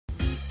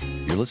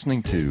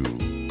listening to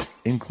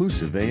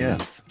Inclusive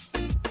AF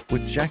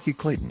with Jackie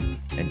Clayton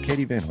and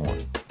Katie Van Horn.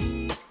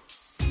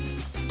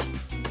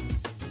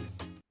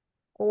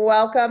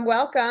 Welcome,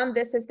 welcome.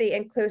 This is the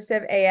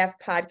Inclusive AF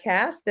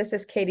podcast. This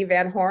is Katie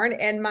Van Horn,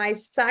 and my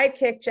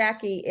sidekick,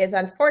 Jackie, is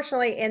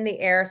unfortunately in the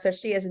air, so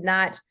she is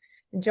not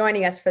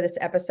joining us for this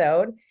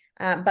episode.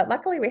 But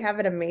luckily, we have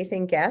an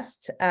amazing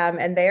guest,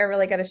 and they are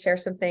really going to share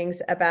some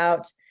things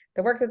about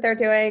the work that they're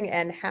doing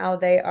and how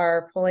they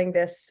are pulling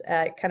this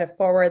kind of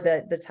forward,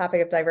 the topic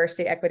of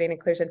diversity, equity, and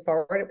inclusion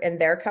forward in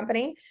their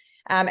company.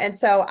 And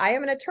so I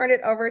am going to turn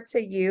it over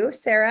to you,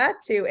 Sarah,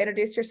 to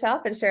introduce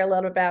yourself and share a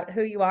little about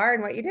who you are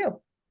and what you do.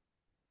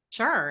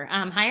 Sure.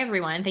 Hi,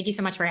 everyone. Thank you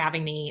so much for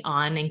having me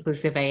on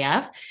Inclusive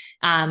AF.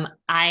 I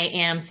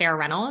am Sarah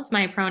Reynolds.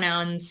 My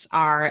pronouns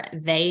are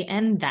they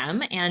and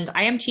them, and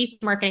I am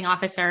Chief Marketing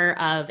Officer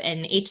of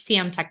an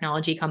HCM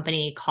technology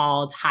company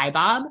called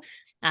HiBob.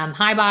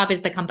 HiBob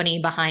is the company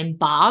behind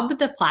Bob,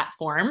 the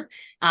platform.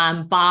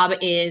 Bob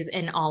is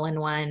an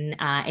all-in-one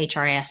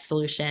HRIS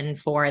solution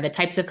for the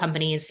types of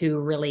companies who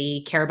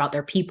really care about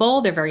their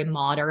people. They're very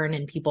modern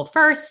and people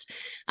first.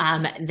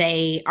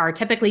 They are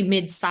typically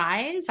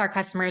mid-size. Our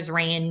customers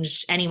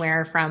range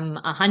anywhere from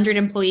 100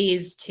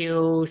 employees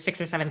to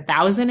 6,000 or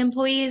 7,000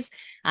 employees.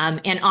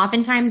 And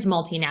oftentimes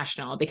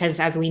multinational, because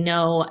as we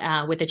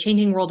know, with the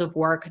changing world of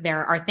work,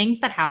 there are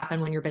things that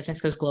happen when your business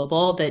goes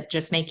global that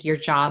just make your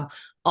job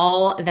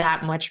all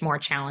that much more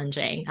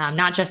challenging,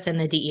 not just in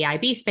the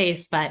DEIB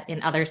space, but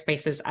in other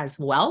spaces as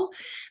well.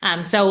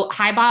 So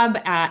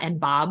HiBob and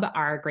Bob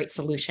are great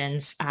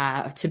solutions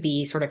to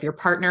be sort of your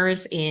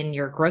partners in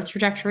your growth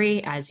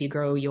trajectory as you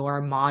grow your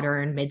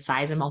modern,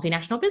 mid-size, and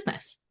multinational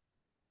business.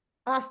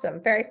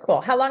 Awesome. Very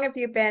cool. How long have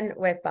you been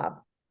with Bob?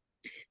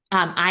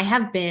 I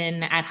have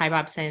been at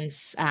HiBob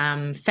since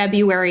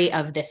February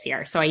of this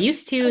year. So I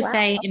used to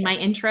say in my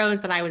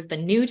intros that I was the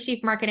new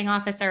Chief Marketing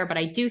Officer, but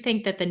I do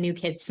think that the new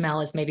kid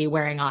smell is maybe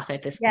wearing off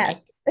at this point.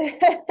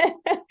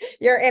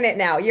 You're in it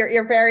now.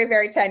 You're very,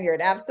 very tenured.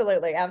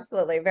 Absolutely.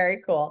 Absolutely.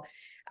 Very cool.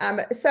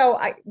 So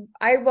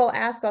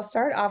I'll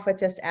start off with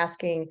just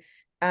asking,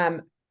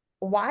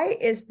 why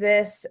is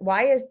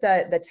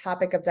the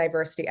topic of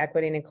diversity,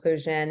 equity, and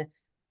inclusion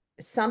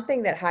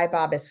something that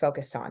HiBob is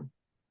focused on?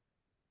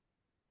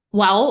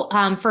 Well,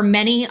 for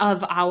many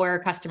of our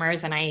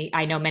customers, and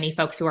I know many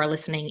folks who are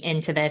listening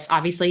into this,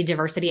 obviously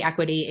diversity,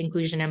 equity,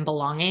 inclusion, and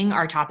belonging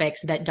are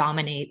topics that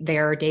dominate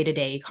their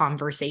day-to-day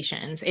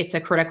conversations. It's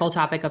a critical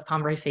topic of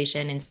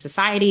conversation in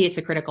society. It's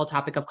a critical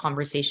topic of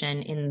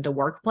conversation in the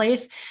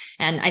workplace.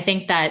 And I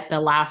think that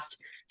the last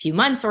few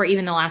months or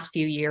even the last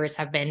few years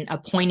have been a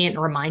poignant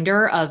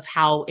reminder of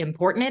how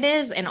important it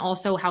is and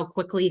also how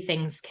quickly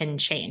things can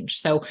change.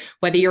 So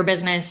whether your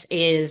business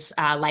is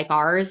like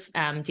ours,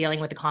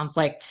 dealing with the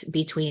conflict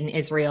between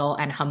Israel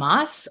and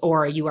Hamas,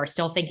 or you are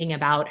still thinking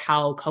about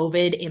how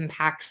COVID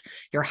impacts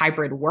your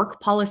hybrid work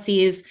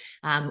policies,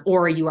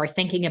 or you are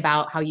thinking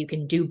about how you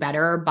can do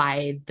better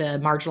by the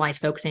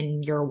marginalized folks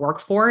in your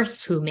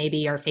workforce who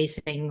maybe are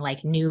facing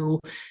like new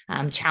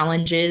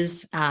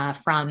challenges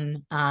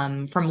from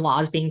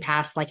laws being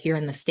passed, like here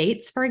in the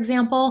States, for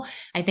example.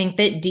 I think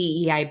that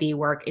DEIB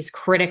work is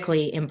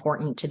critically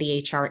important to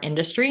the HR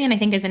industry. And I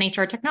think as an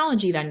HR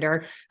technology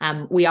vendor,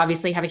 we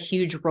obviously have a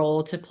huge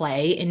role to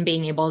play in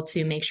being able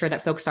to make sure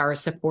that folks are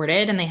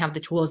supported and they have the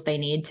tools they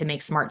need to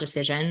make smart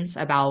decisions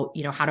about,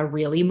 how to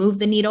really move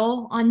the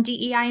needle on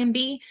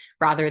DEIB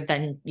rather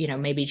than,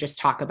 maybe just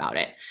talk about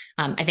it.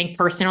 I think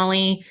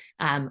personally,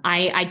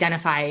 I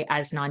identify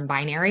as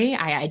non-binary,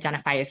 I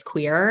identify as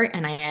queer,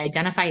 and I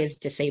identify as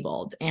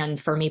disabled. And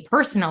for me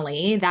personally,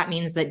 that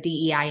means that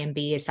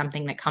DEIB is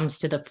something that comes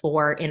to the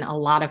fore in a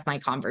lot of my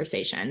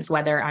conversations,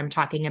 whether I'm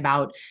talking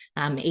about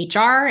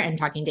HR and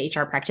talking to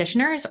HR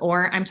practitioners,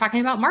 or I'm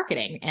talking about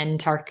marketing and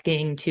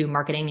talking to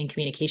marketing and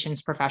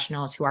communications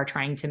professionals who are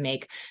trying to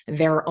make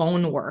their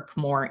own work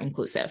more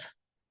inclusive.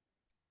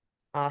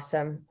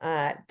 Awesome.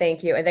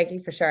 Thank you. And thank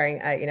you for sharing,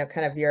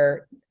 kind of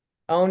your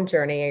own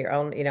journey, your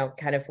own,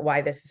 kind of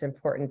why this is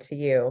important to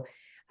you.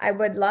 I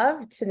would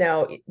love to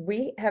know,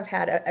 we have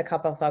had a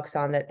couple of folks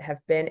on that have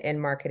been in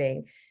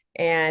marketing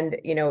and,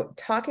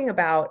 talking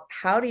about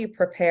how do you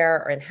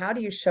prepare and how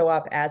do you show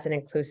up as an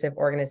inclusive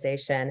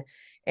organization?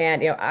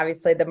 And,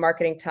 obviously the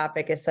marketing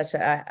topic is such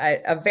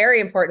a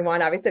very important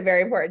one, obviously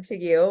very important to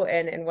you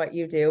and what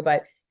you do,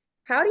 but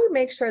how do you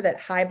make sure that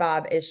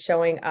HiBob is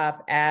showing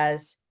up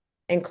as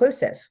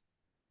inclusive?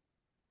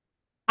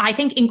 I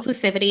think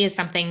inclusivity is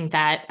something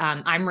that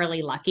I'm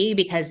really lucky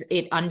because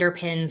it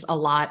underpins a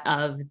lot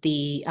of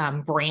the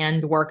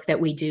brand work that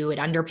we do. It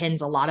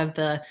underpins a lot of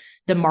the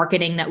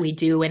marketing that we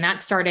do. And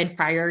that started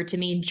prior to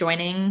me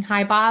joining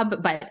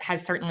HiBob, but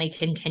has certainly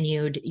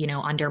continued,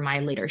 under my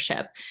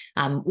leadership.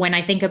 When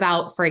I think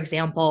about, for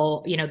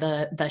example,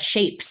 the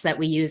shapes that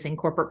we use in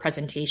corporate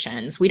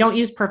presentations, we don't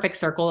use perfect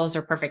circles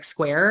or perfect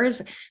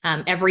squares.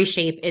 Every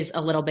shape is a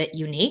little bit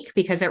unique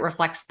because it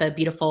reflects the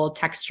beautiful,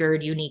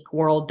 textured, unique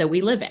world that we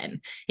live live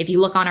in. If you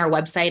look on our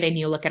website and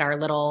you look at our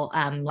little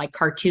like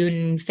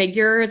cartoon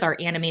figures, our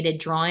animated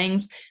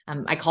drawings,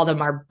 I call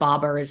them our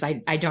bobbers.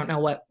 I don't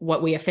know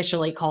what we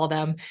officially call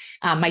them.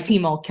 My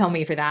team will kill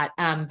me for that.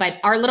 But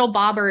our little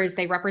bobbers,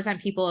 they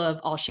represent people of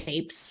all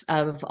shapes,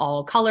 of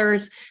all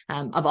colors,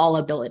 of all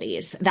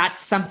abilities. That's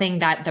something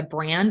that the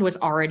brand was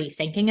already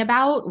thinking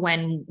about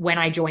when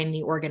I joined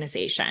the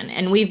organization.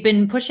 And we've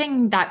been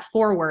pushing that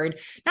forward,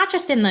 not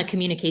just in the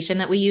communication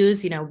that we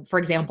use, for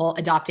example,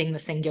 adopting the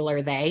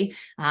singular they,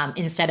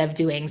 instead of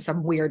doing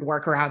some weird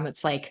workaround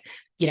that's like,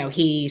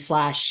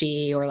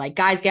 he/she, or like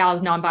guys,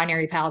 gals,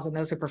 non-binary pals, and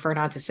those who prefer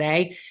not to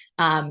say.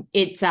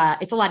 It's a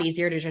lot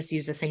easier to just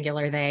use a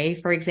singular they,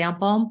 for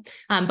example.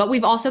 But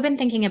we've also been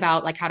thinking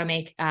about like how to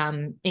make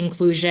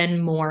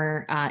inclusion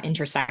more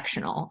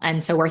intersectional.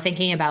 And so we're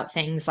thinking about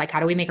things like, how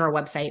do we make our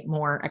website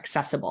more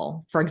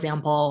accessible? For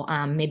example,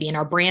 maybe in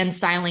our brand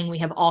styling, we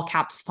have all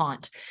caps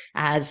font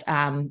as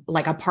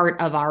like a part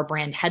of our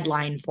brand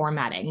headline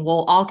formatting.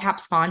 Well, all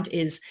caps font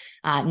is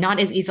not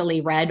as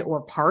easily read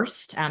or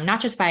parsed, not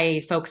just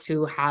by folks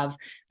who have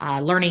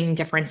learning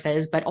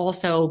differences, but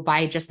also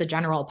by just the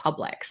general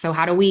public. So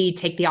how do we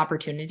take the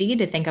opportunity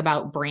to think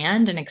about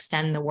brand and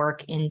extend the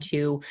work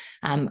into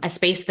a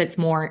space that's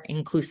more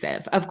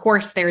inclusive? Of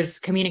course, there's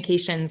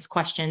communications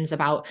questions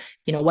about,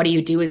 what do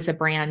you do as a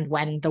brand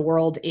when the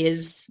world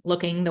is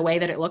looking the way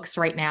that it looks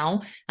right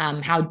now?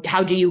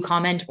 How do you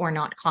comment or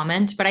not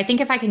comment? But I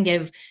think if I can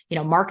give,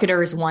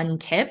 marketers one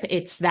tip,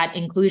 it's that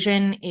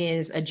inclusion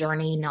is a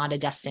journey, not a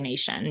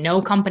destination.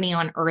 No company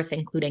on earth,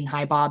 including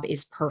HiBob,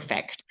 is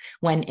perfect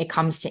when it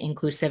comes to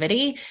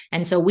inclusivity.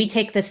 And so we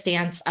take the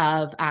stance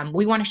of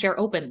we want to share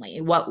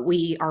openly what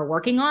we are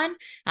working on.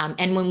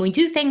 And when we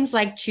do things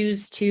like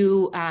choose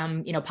to,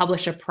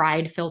 publish a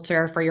pride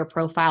filter for your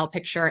profile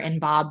picture in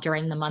Bob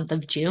during the month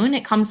of June,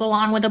 it comes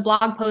along with a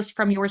blog post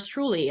from yours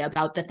truly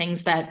about the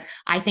things that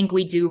I think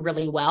we do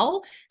really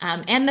well,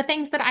 and the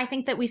things that I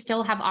think that we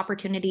still have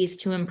opportunities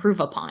to improve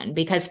upon.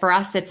 Because for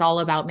us, it's all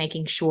about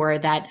making sure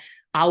that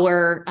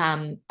our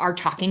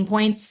talking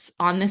points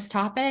on this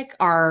topic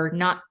are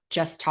not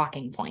just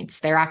talking points.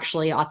 They're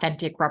actually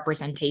authentic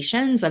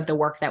representations of the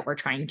work that we're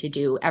trying to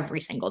do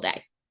every single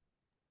day.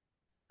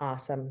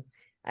 Awesome.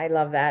 I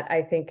love that.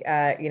 I think,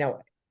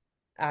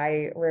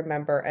 I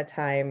remember a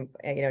time,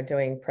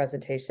 doing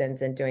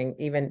presentations and doing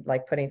even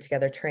like putting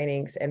together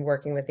trainings and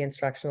working with the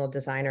instructional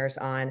designers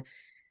on,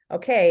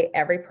 okay,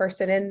 every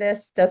person in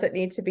this doesn't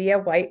need to be a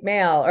white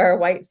male or a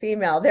white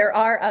female. There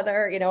are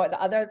other,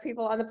 other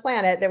people on the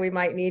planet that we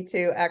might need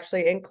to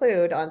actually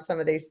include on some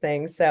of these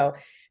things. So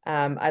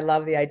I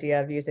love the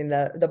idea of using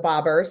the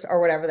bobbers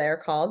or whatever they are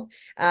called,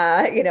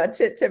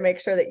 to make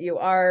sure that you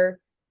are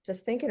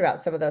just thinking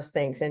about some of those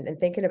things and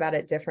thinking about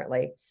it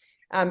differently.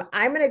 I'm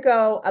going to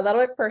go a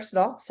little bit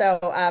personal, so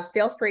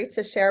feel free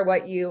to share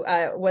what you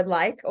would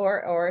like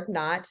or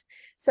not.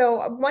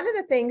 So one of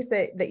the things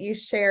that you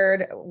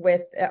shared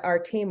with our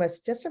team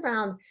was just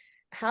around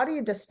how do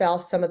you dispel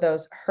some of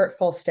those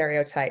hurtful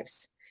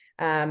stereotypes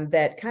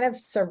that kind of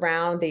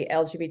surround the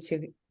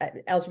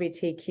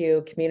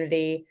LGBTQ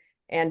community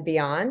and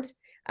beyond.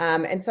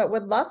 And so I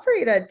would love for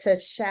you to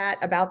chat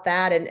about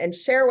that and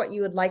share what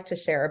you would like to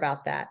share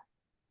about that.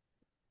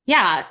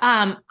 Yeah,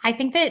 I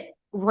think that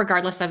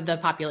regardless of the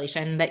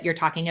population that you're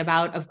talking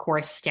about, of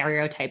course,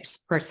 stereotypes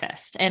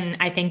persist. And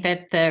I think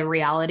that the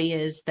reality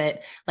is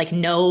that like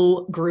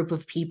no group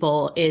of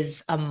people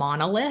is a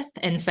monolith.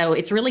 And so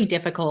it's really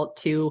difficult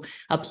to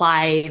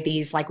apply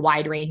these like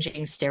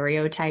wide-ranging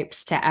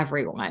stereotypes to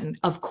everyone,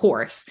 of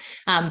course.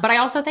 But I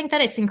also think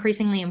that it's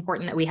increasingly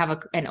important that we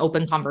have an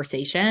open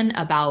conversation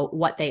about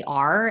what they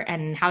are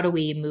and how do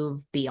we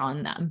move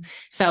beyond them.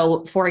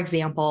 So for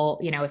example,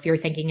 if you're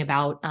thinking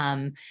about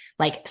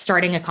like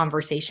starting a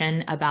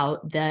conversation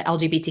about the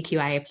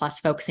LGBTQIA plus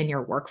folks in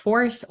your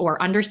workforce,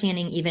 or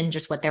understanding even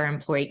just what their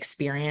employee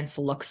experience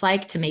looks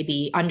like to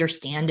maybe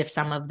understand if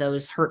some of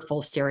those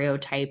hurtful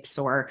stereotypes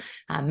or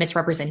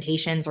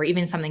misrepresentations, or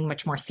even something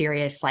much more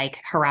serious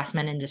like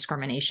harassment and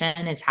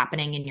discrimination is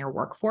happening in your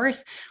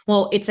workforce.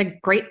 Well, it's a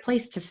great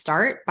place to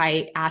start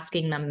by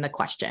asking them the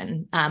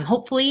question.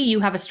 Hopefully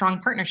you have a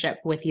strong partnership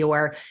with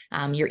your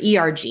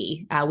ERG.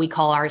 We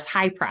call ours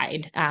High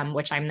Pride,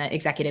 which I'm the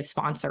executive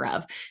sponsor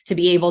of, to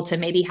be able to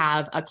maybe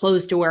have a closed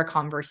door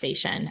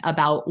conversation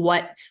about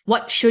what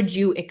should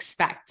you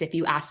expect if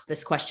you ask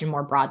this question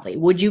more broadly.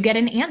 Would you get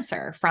an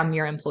answer from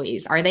your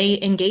employees? Are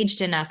they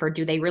engaged enough, or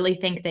do they really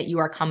think that you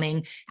are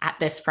coming at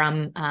this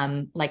from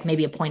like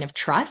maybe a point of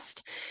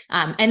trust?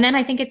 And then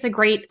I think it's a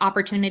great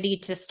opportunity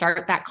to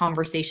start that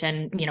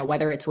conversation,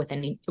 whether it's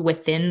within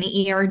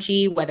the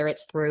ERG, whether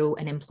it's through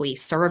an employee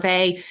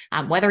survey,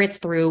 whether it's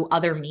through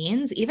other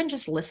means, even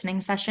just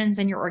listening sessions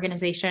in your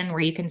organization where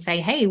you can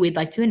say, hey, we'd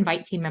like to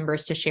invite team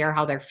members to share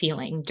how they're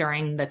feeling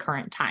during the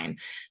current time.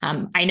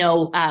 I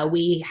know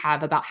we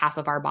have about half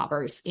of our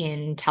bobbers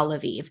in Tel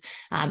Aviv.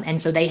 And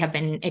so they have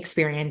been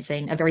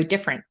experiencing a very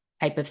different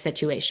type of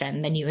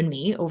situation than you and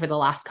me over the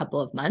last couple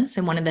of months.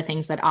 And one of the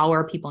things that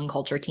our people and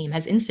culture team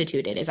has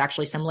instituted is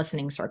actually some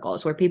listening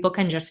circles where people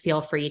can just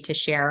feel free to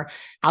share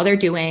how they're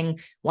doing,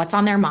 what's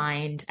on their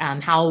mind,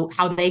 how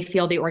they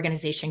feel the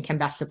organization can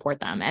best support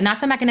them. And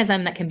that's a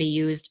mechanism that can be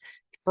used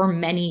for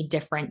many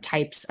different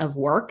types of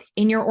work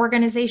in your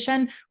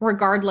organization,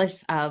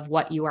 regardless of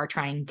what you are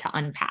trying to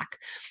unpack.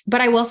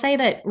 But I will say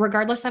that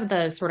regardless of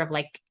the sort of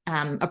like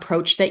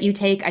approach that you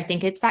take, I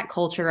think it's that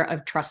culture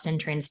of trust and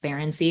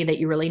transparency that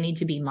you really need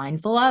to be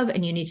mindful of.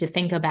 And you need to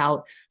think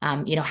about,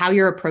 how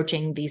you're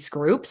approaching these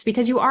groups,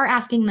 because you are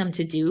asking them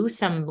to do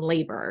some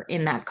labor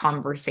in that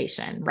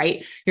conversation,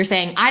 right? You're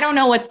saying, I don't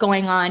know what's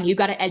going on. You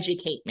got to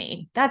educate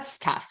me. That's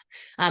tough.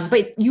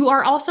 But you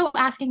are also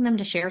asking them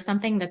to share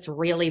something that's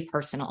really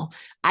personal.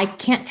 I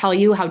can't tell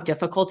you how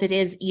difficult it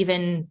is,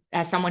 even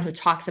as someone who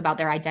talks about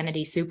their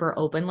identity super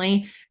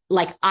openly.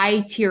 Like,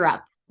 I tear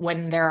up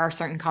when there are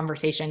certain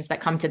conversations that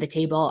come to the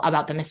table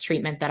about the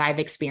mistreatment that I've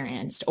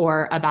experienced,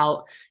 or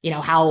about,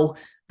 how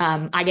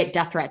I get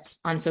death threats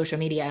on social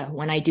media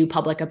when I do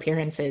public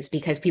appearances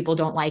because people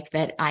don't like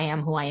that I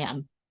am who I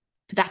am.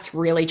 That's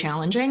really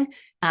challenging.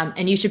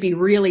 And you should be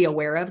really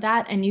aware of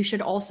that. And you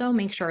should also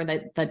make sure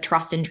that the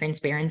trust and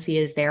transparency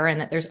is there, and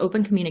that there's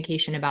open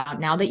communication about,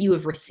 now that you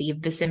have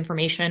received this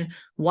information,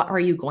 what are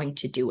you going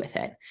to do with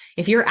it?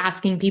 If you're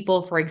asking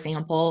people, for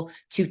example,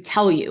 to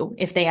tell you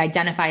if they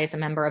identify as a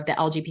member of the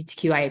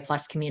LGBTQIA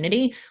plus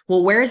community,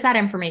 well, where is that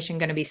information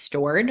going to be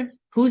stored?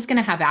 Who's going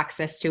to have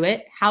access to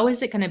it? How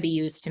is it going to be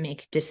used to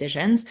make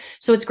decisions?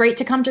 So it's great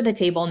to come to the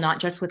table, not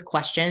just with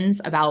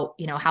questions about,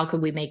 how could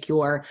we make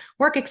your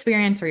work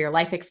experience or your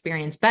life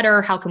experience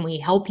better? How can we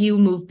help you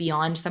move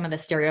beyond some of the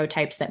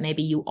stereotypes that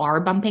maybe you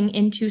are bumping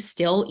into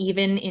still,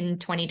 even in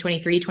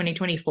 2023,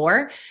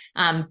 2024?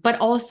 But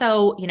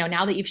also,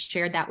 now that you've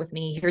shared that with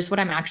me, here's what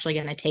I'm actually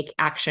going to take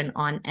action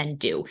on and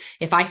do.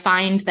 If I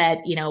find that,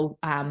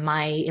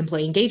 my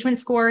employee engagement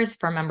scores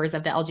for members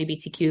of the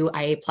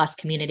LGBTQIA plus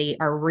community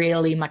are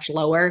really much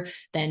lower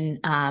than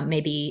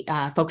maybe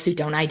folks who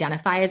don't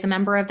identify as a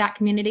member of that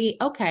community.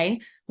 Okay,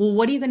 well,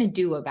 what are you going to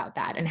do about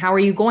that? And how are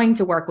you going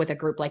to work with a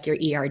group like your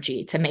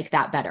ERG to make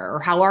that better? Or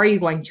how are you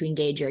going to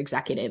engage your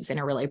executives in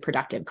a really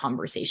productive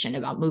conversation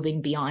about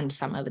moving beyond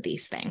some of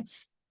these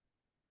things?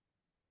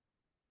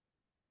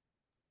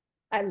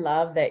 I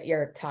love that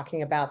you're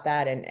talking about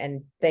that,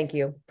 and thank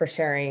you for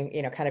sharing,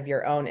 kind of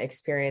your own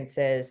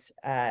experiences.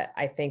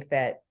 I think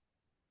that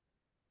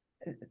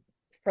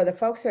for the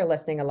folks who are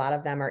listening, a lot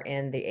of them are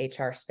in the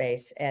HR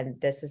space, and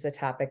this is a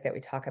topic that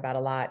we talk about a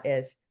lot.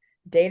 Is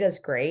data is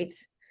great,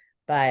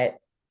 but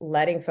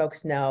letting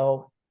folks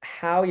know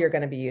how you're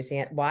going to be using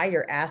it, why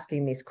you're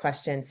asking these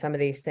questions, some of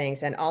these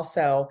things, and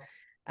also,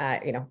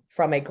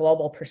 from a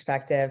global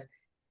perspective,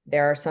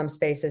 there are some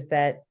spaces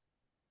that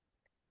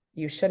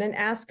you shouldn't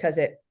ask because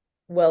it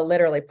will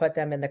literally put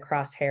them in the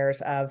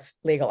crosshairs of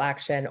legal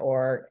action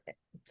or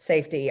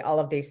safety, all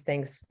of these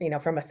things,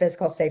 from a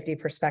physical safety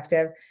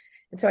perspective.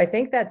 And so I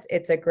think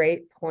it's a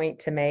great point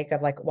to make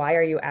of, like, why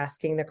are you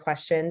asking the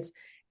questions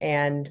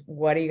and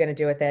what are you going to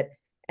do with it?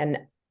 And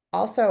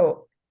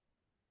also,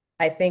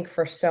 I think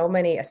for so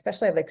many,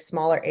 especially like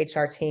smaller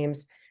HR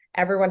teams,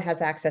 everyone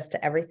has access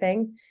to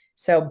everything.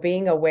 So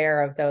being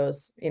aware of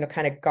those,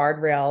 kind of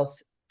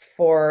guardrails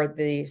for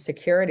the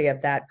security of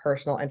that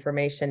personal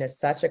information is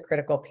such a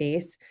critical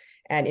piece.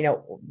 And,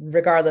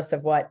 regardless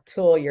of what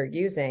tool you're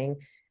using,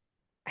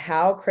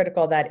 how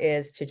critical that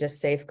is to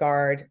just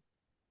safeguard.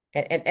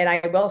 And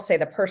I will say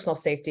the personal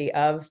safety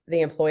of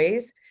the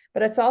employees,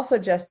 but it's also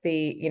just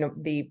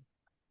the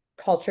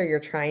culture you're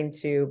trying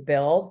to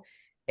build.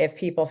 If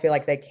people feel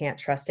like they can't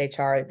trust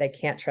HR, they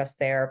can't trust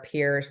their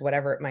peers,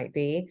 whatever it might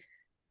be,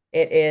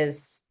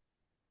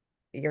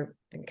 you're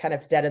kind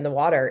of dead in the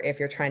water if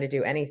you're trying to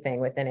do anything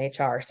within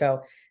HR.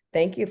 So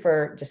thank you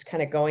for just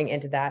kind of going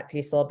into that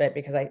piece a little bit,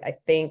 because I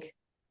think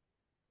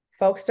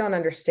folks don't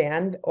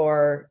understand,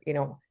 or,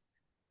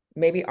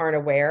 maybe aren't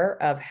aware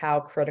of how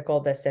critical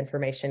this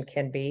information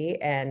can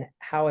be and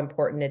how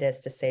important it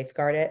is to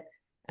safeguard it,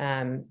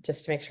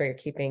 just to make sure you're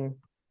keeping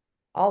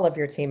all of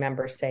your team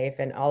members safe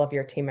and all of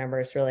your team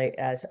members really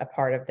as a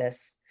part of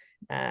this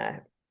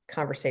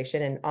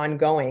conversation and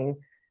ongoing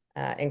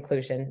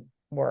inclusion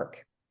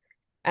work.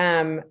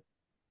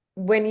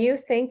 When you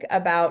think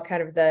about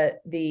kind of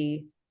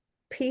the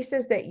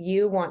pieces that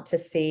you want to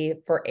see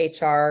for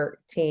HR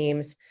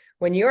teams,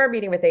 when you're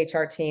meeting with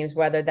HR teams,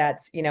 whether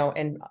that's,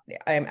 and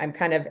I'm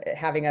kind of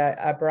having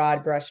a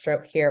broad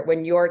brushstroke here,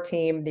 when your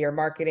team, your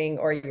marketing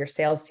or your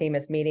sales team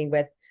is meeting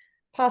with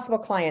possible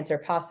clients or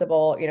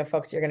possible,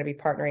 folks you're going to be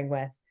partnering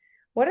with,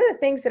 what are the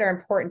things that are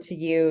important to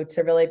you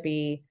to really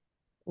be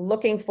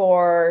looking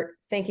for,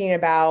 thinking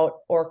about,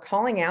 or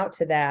calling out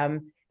to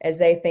them as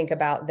they think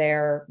about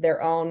their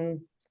own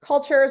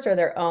cultures or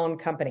their own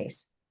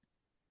companies?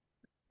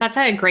 That's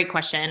a great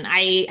question.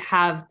 I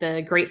have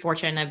the great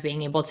fortune of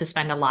being able to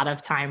spend a lot of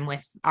time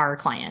with our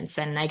clients,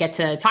 and I get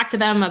to talk to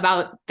them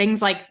about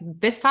things like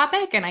this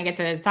topic, and I get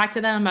to talk to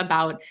them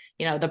about,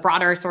 the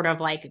broader sort of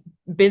like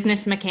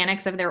business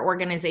mechanics of their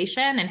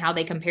organization and how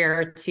they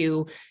compare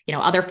to,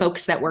 other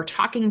folks that we're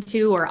talking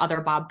to or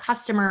other Bob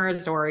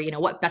customers, or,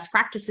 what best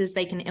practices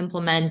they can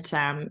implement,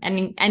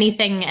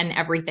 anything and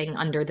everything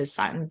under the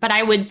sun. But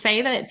I would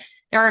say that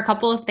there are a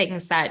couple of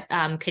things that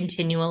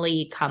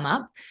continually come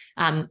up.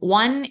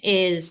 One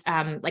is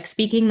like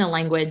speaking the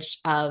language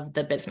of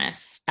the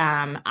business.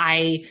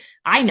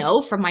 I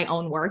know from my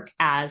own work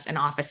as an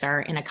officer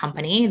in a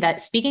company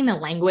that speaking the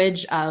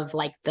language of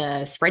like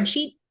the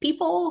spreadsheet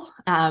people,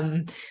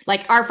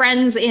 like our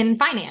friends in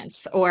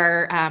finance,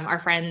 or our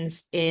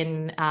friends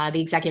in the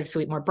executive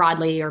suite more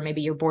broadly, or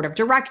maybe your board of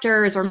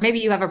directors, or maybe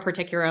you have a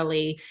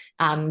particularly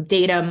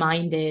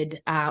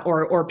data-minded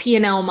or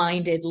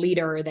P&L-minded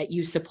leader that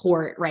you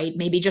support, right?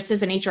 Maybe just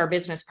as an HR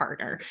business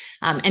partner.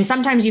 And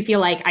sometimes you feel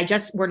like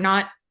we're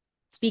not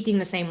speaking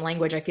the same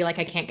language. I feel like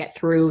I can't get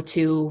through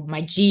to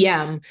my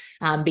GM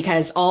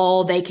because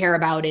all they care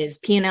about is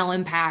P&L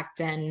impact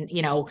and,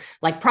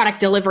 like product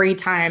delivery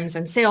times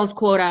and sales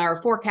quota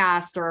or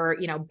forecast or,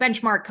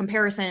 benchmark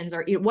comparisons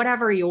or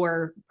whatever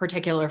your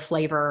particular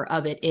flavor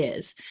of it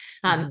is.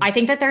 I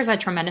think that there's a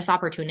tremendous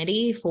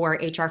opportunity for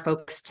HR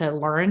folks to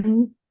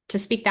learn to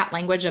speak that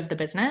language of the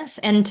business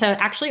and to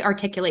actually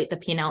articulate the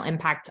P&L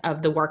impact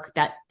of the work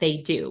that they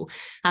do.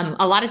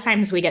 A lot of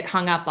times we get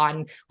hung up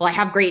on, well, I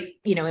have great,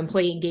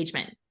 employee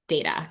engagement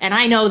data, and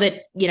I know that,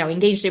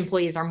 engaged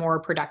employees are more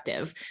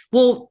productive.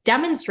 We'll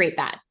demonstrate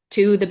that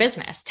to the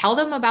business. Tell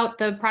them about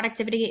the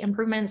productivity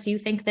improvements you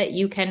think that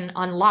you can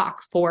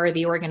unlock for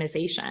the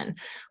organization.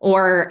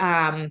 Or,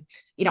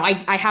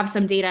 I have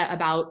some data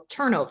about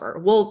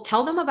turnover. We'll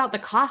tell them about the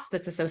cost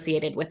that's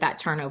associated with that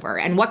turnover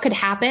and what could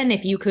happen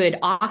if you could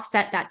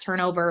offset that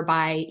turnover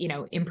by,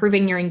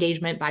 improving your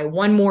engagement by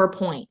one more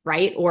point,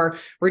 right? Or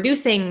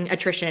reducing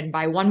attrition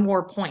by one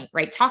more point,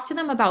 right? Talk to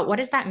them about what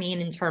does that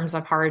mean in terms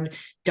of hard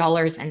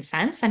dollars and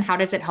cents, and how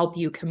does it help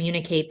you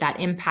communicate that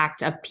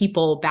impact of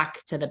people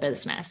back to the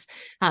business?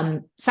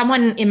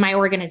 Someone in my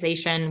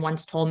organization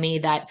once told me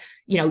that,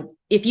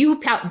 if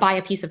you buy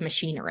a piece of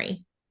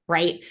machinery,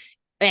 right,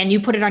 and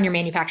you put it on your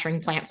manufacturing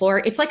plant floor,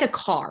 it's like a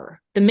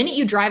car. The minute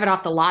you drive it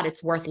off the lot,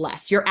 it's worth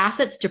less. Your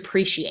assets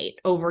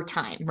depreciate over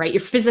time, right? Your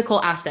physical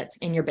assets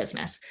in your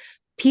business.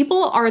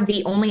 People are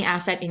the only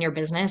asset in your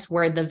business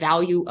where the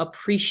value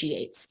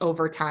appreciates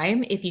over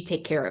time if you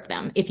take care of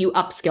them, if you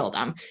upskill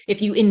them,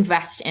 if you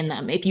invest in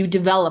them, if you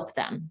develop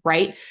them,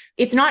 right?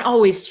 It's not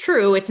always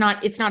true. It's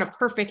not a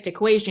perfect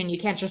equation. You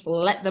can't just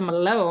let them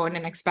alone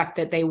and expect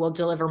that they will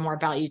deliver more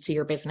value to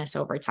your business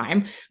over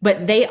time,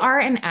 but they are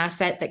an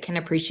asset that can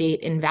appreciate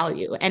in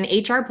value.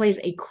 And HR plays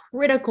a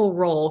critical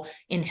role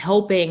in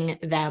helping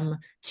them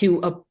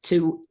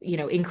to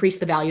increase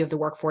the value of the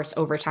workforce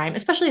over time,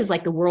 especially as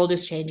like the world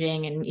is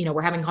changing and,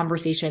 we're having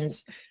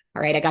conversations.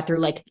 All right, I got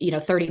through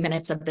 30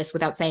 minutes of this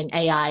without saying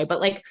AI,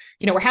 but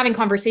we're having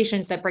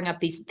conversations that bring up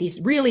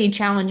these really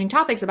challenging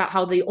topics about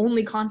how the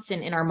only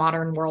constant in our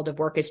modern world of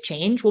work is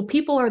change. Well,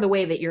 people are the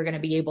way that you're going to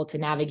be able to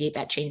navigate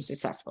that change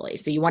successfully.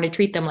 So you want to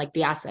treat them like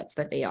the assets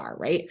that they are,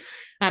 right?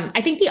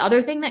 I think the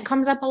other thing that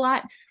comes up a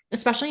lot,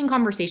 especially in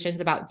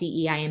conversations about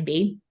DEI and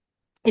B,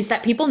 is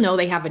that people know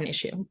they have an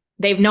issue.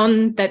 They've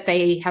known that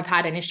they have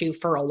had an issue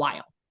for a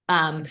while.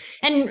 And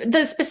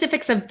the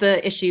specifics of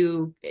the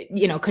issue,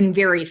 can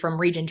vary from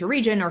region to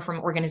region or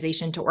from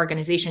organization to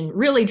organization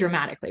really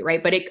dramatically,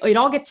 right? But it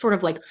all gets sort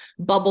of like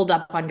bubbled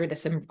up under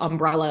this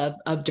umbrella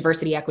of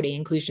diversity, equity,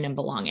 inclusion, and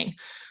belonging.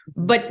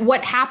 But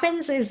what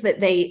happens is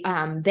that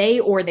they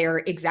or their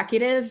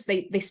executives,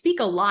 they speak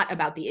a lot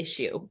about the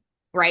issue,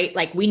 right?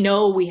 Like, we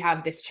know we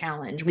have this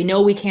challenge. We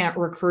know we can't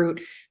recruit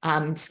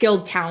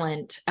skilled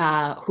talent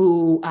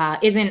who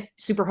isn't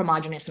super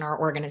homogenous in our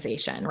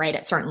organization, right?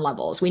 At certain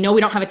levels. We know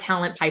we don't have a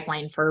talent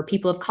pipeline for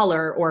people of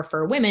color or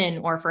for women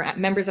or for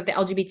members of the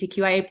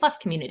LGBTQIA plus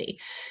community.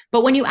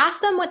 But when you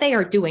ask them what they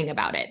are doing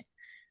about it,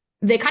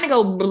 they kind of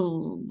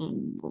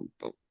go,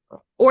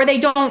 or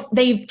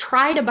they've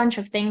tried a bunch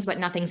of things, but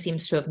nothing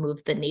seems to have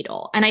moved the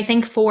needle. And I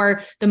think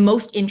for the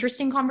most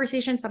interesting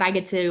conversations that I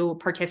get to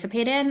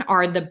participate in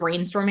are the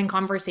brainstorming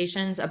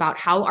conversations about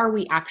how are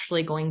we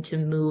actually going to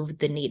move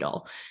the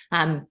needle.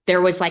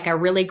 There was a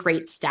really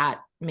great stat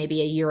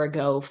maybe a year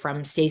ago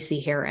from Stacey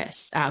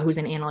Harris, who's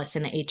an analyst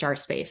in the HR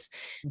space.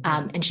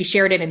 And she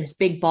shared it in this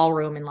big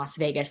ballroom in Las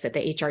Vegas at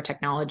the HR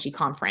Technology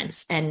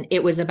Conference. And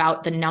it was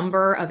about the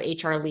number of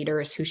HR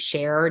leaders who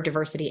share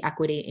diversity,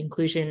 equity,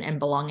 inclusion, and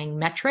belonging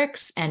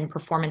metrics and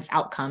performance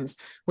outcomes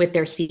with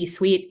their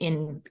C-suite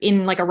in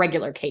a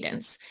regular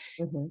cadence.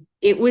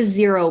 It was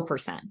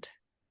 0%.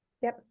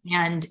 Yep.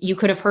 And you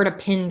could have heard a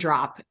pin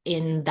drop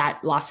in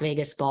that Las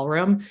Vegas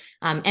ballroom.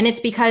 And it's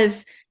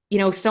because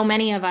so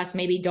many of us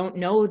maybe don't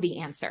know the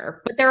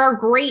answer, but there are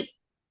great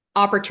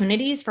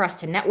opportunities for us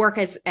to network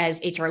as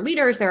HR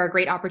leaders. There are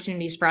great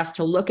opportunities for us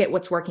to look at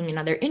what's working in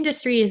other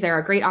industries. There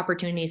are great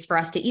opportunities for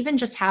us to even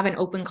just have an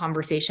open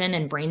conversation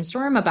and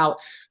brainstorm about,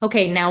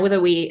 okay, now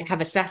that we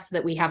have assessed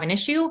that we have an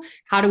issue,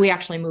 how do we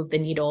actually move the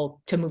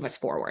needle to move us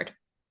forward?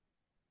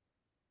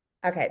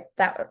 Okay,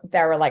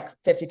 there were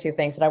 52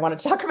 things that I want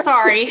to talk about.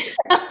 Sorry.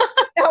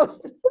 No,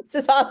 this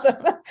is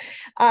awesome.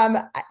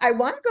 I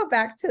want to go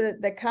back to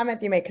the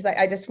comment you made because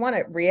I just want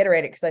to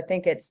reiterate it because I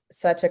think it's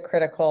such a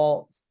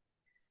critical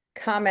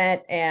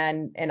comment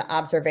and an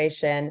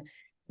observation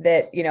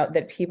that,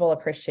 that people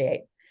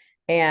appreciate.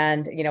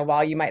 And,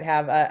 while you might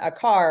have a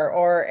car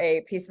or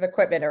a piece of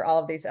equipment or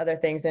all of these other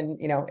things, and,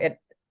 it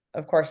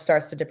of course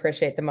starts to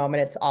depreciate the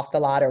moment it's off the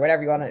lot or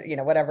whatever you want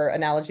to, whatever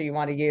analogy you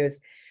want to use.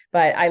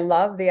 But I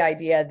love the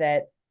idea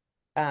that,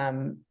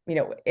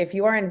 if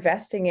you are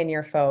investing in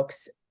your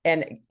folks,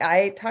 and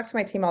I talk to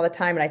my team all the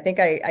time, and I think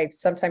I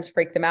sometimes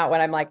freak them out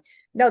when I'm like,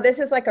 no, this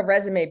is like a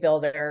resume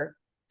builder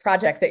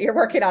project that you're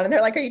working on. And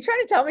they're like, are you trying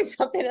to tell me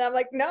something? And I'm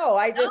like,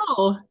 no,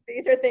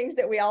 these are things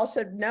that we all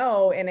should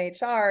know in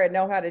HR and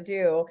know how to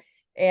do.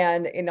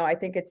 And, I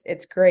think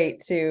it's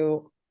great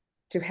to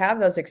have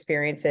those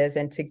experiences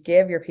and to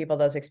give your people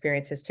those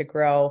experiences to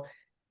grow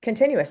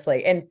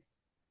continuously. And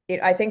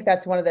I think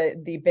that's one of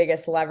the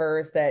biggest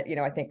levers that,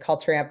 I think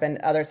Culture Amp and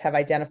others have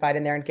identified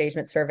in their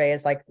engagement survey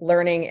is like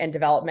learning and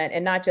development,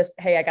 and not just,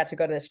 hey, I got to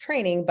go to this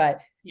training, but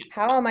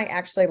how am I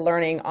actually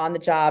learning on the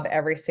job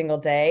every single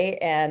day?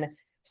 And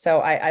so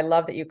I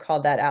love that you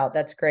called that out.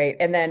 That's great.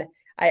 And then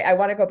I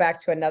want to go back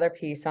to another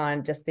piece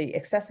on just the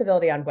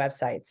accessibility on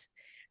websites.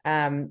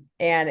 And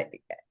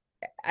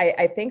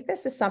I think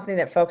this is something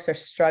that folks are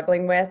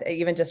struggling with,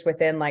 even just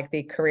within like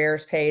the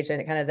careers page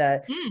and kind of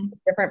the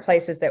different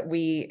places that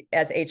we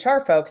as HR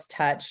folks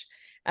touch,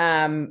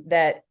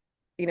 that,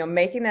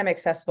 making them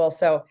accessible.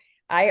 So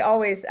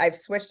I've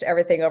switched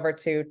everything over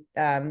to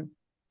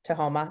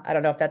Tahoma. I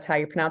don't know if that's how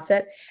you pronounce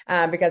it,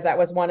 because that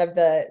was one of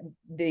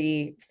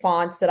the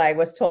fonts that I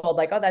was told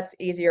like, oh, that's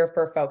easier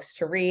for folks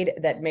to read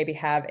that maybe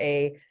have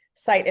a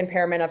sight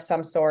impairment of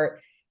some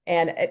sort.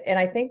 And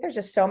I think there's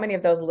just so many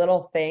of those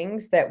little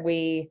things that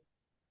we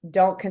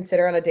don't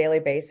consider on a daily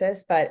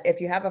basis. But if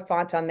you have a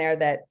font on there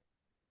that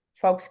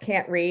folks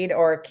can't read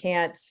or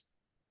can't,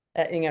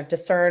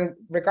 discern,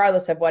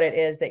 regardless of what it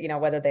is that,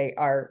 whether they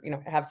are,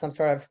 have some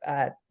sort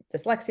of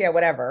dyslexia,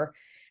 whatever,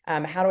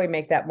 how do we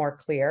make that more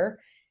clear?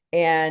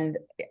 And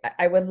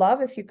I would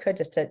love if you could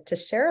just to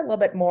share a little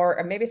bit more,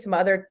 or maybe some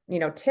other,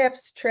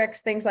 tips,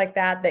 tricks, things like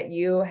that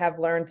you have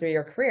learned through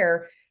your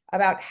career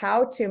about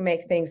how to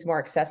make things more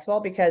accessible.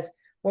 Because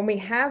when we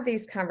have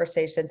these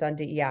conversations on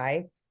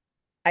DEI,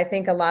 I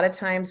think a lot of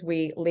times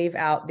we leave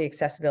out the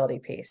accessibility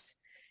piece.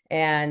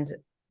 And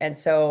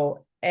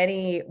so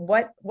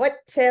what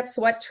tips,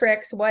 what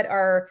tricks, what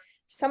are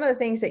some of the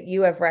things that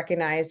you have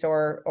recognized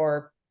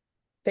or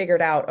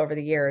figured out over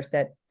the years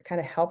that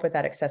kind of help with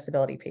that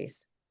accessibility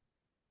piece?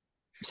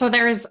 So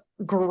there's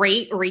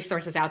great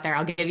resources out there.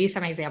 I'll give you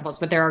some examples,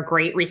 but there are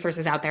great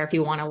resources out there if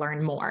you want to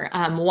learn more.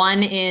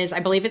 One is, I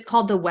believe it's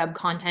called the Web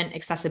Content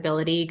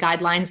Accessibility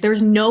Guidelines.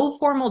 There's no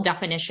formal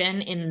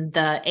definition in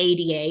the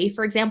ADA,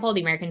 for example, the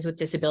Americans with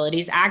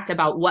Disabilities Act,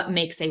 about what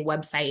makes a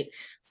website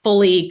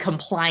fully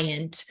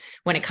compliant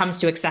when it comes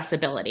to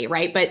accessibility,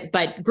 right?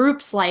 But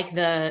groups like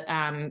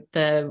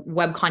the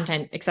Web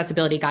Content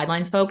Accessibility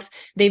Guidelines folks,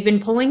 they've been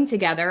pulling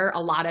together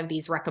a lot of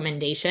these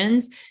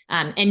recommendations,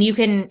 and you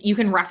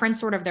can reference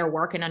sort of their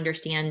work and understand,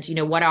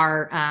 what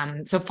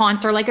are, so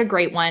fonts are like a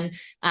great one.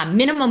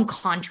 Minimum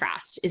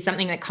contrast is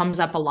something that comes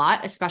up a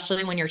lot,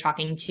 especially when you're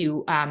talking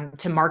to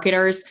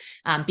marketers,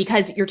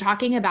 because you're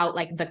talking about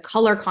like the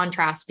color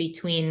contrast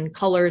between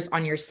colors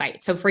on your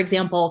site. So for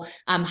example,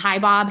 Hi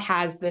Bob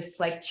has this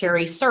like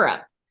cherry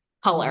syrup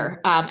color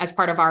as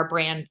part of our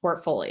brand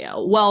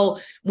portfolio. Well,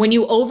 when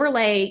you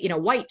overlay,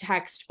 white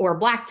text or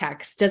black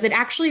text, does it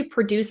actually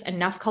produce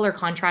enough color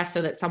contrast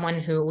so that someone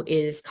who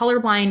is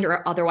colorblind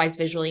or otherwise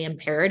visually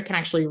impaired can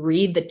actually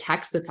read the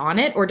text that's on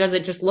it? Or does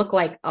it just look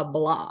like a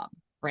blob,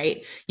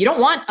 right? You don't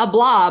want a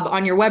blob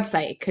on your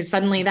website because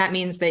suddenly that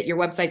means that your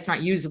website's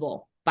not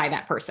usable by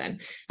that person.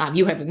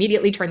 You have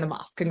immediately turned them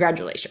off.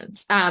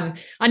 Congratulations.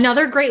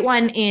 Another great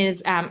one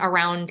is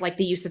around like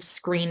the use of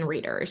screen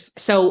readers.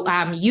 So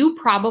you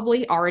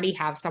probably already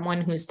have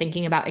someone who's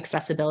thinking about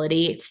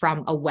accessibility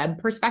from a web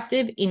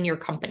perspective in your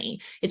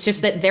company. It's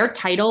just that their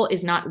title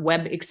is not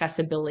web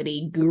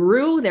accessibility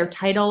guru. Their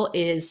title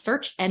is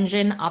search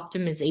engine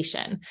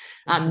optimization.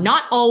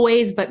 Not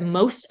always, but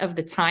most of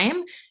the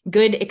time,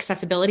 good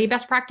accessibility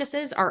best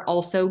practices are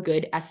also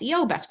good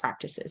SEO best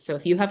practices. So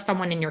if you have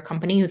someone in your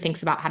company who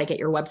thinks about how to get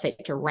your website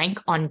to rank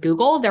on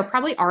Google, they're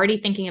probably already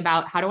thinking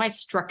about, how do I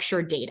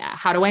structure data?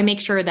 How do I make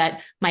sure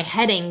that my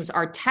headings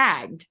are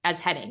tagged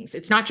as headings?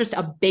 It's not just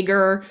a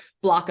bigger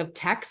block of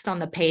text on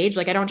the page.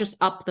 Like I don't just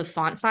up the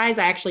font size,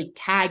 I actually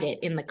tag it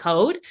in the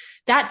code.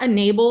 That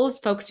enables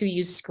folks who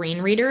use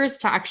screen readers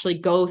to actually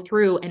go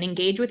through and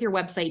engage with your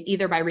website,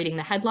 either by reading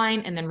the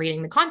headline and then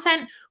reading the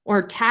content,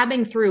 or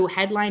tabbing through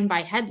headline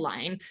by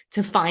headline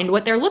to find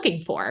what they're looking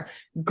for.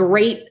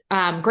 Great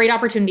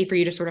opportunity for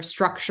you to sort of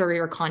structure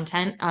your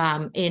content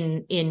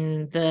in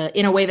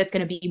a way that's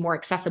going to be more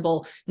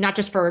accessible, not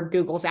just for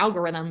Google's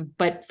algorithm,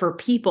 but for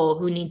people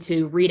who need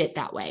to read it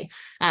that way.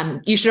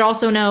 You should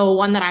also know,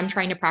 one that I'm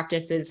trying to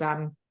practice is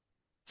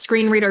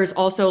screen readers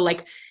also,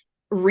 like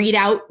read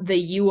out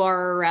the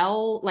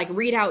URL, like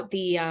read out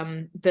the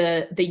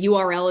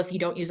URL if you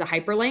don't use a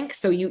hyperlink.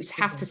 So you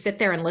have to sit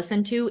there and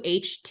listen to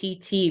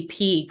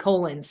http://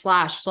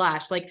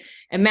 like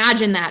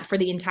imagine that for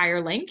the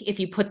entire link. If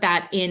you put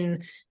that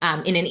in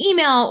an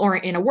email or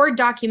in a Word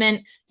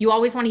document, you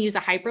always want to use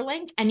a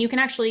hyperlink. And you can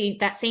actually,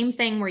 that same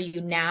thing where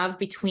you nav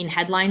between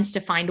headlines to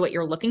find what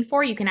you're looking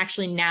for, you can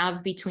actually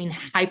nav between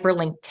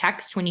hyperlink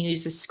text when you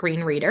use a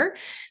screen reader.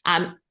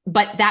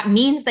 But that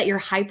means that your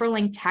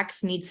hyperlink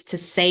text needs to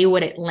say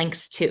what it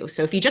links to.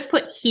 So if you just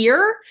put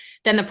here,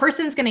 then the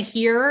person's going to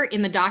hear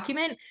in the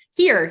document,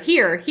 here,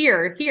 here,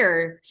 here,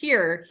 here,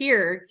 here,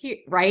 here, here,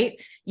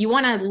 right? You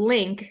want to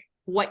link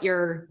what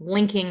you're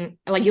linking,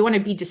 like you want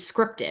to be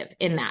descriptive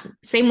in that.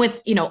 Same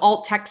with,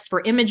 alt text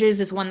for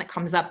images is one that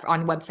comes up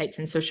on websites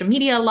and social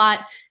media a lot.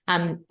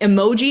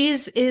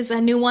 Emojis is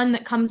a new one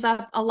that comes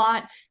up a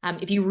lot.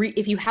 If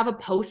you have a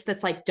post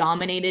that's like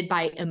dominated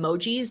by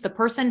emojis, the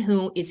person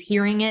who is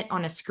hearing it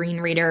on a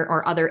screen reader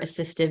or other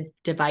assistive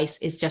device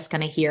is just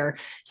going to hear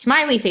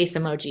smiley face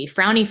emoji,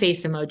 frowny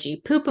face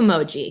emoji, poop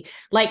emoji,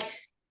 like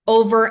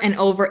over and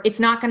over. It's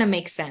not going to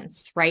make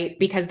sense, right?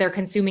 Because they're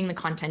consuming the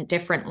content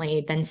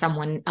differently than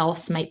someone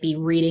else might be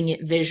reading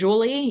it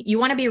visually. You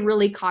want to be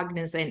really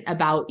cognizant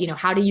about,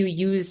 how do you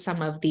use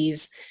some of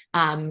these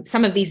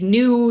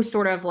new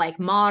sort of like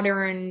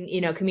modern,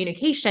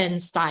 communication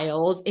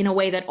styles in a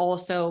way that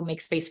also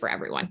makes space for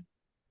everyone.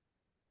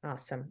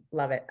 Awesome.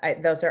 Love it.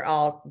 Those are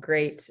all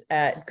great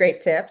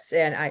tips.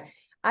 And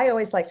I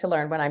always like to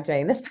learn when I'm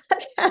doing this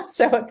podcast.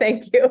 So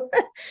thank you.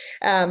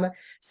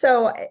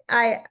 So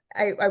I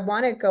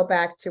want to go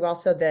back to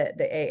also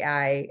the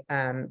AI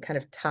kind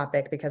of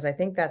topic, because I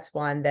think that's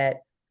one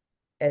that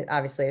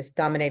obviously is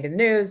dominating the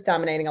news,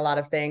 dominating a lot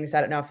of things.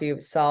 I don't know if you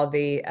saw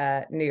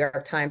the New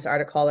York Times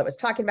article that was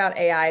talking about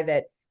AI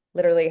that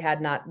literally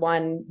had not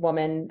one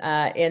woman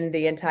in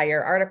the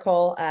entire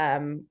article,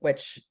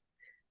 which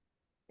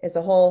is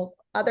a whole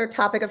other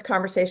topic of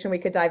conversation we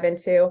could dive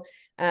into.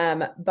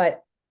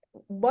 But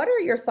what are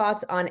your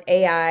thoughts on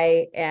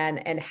AI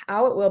and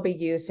how it will be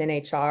used in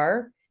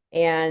HR?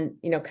 And,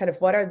 kind of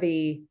what are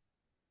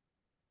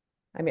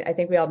I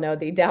think we all know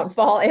the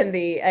downfall and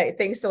the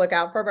things to look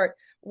out for, but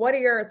what are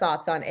your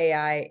thoughts on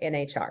AI in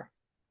HR?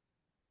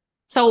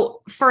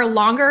 So for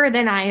longer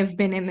than I have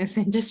been in this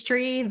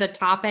industry, the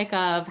topic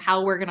of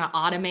how we're going to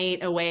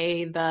automate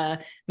away the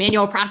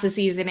manual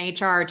processes in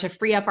HR to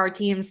free up our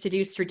teams to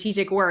do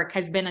strategic work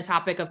has been a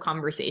topic of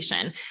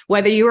conversation.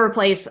 Whether you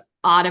replace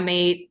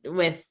automate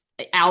with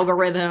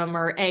algorithm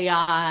or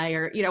AI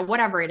or,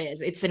 whatever it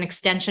is, it's an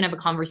extension of a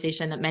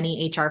conversation that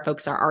many HR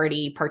folks are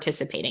already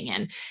participating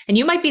in. And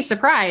you might be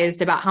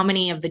surprised about how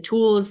many of the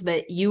tools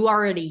that you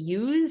already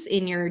use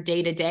in your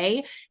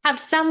day-to-day have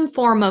some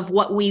form of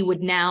what we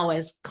would now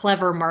as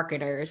clever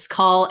marketers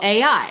call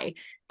AI.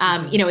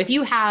 If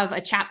you have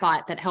a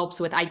chatbot that helps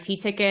with IT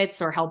tickets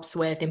or helps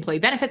with employee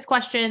benefits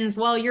questions,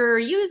 well, you're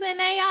using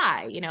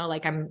AI,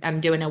 like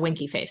I'm doing a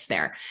winky face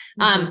there.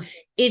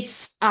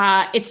 It's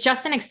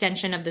just an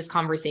extension of this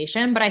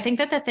conversation, but I think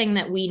that the thing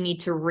that we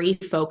need to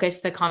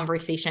refocus the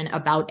conversation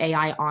about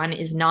AI on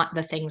is not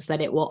the things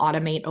that it will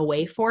automate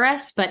away for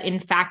us, but in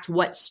fact,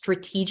 what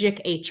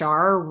strategic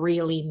HR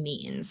really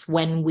means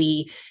when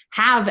we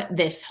have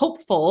this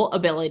hopeful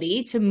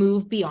ability to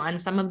move beyond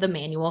some of the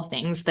manual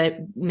things that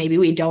maybe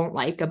we don't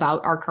like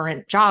about our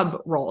current job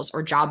roles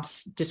or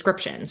jobs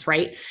descriptions,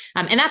 right?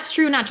 And that's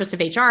true not just of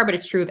HR, but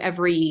it's true of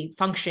every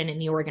function in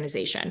the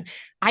organization.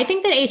 I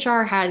think that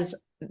HR has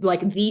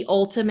like the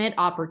ultimate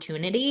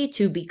opportunity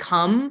to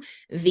become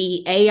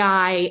the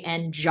AI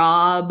and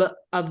job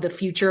of the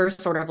future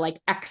sort of like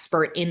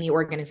expert in the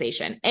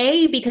organization.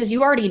 A, because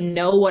you already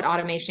know what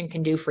automation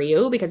can do for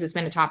you because it's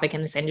been a topic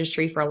in this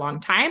industry for a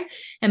long time.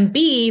 And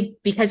B,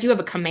 because you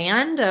have a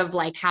command of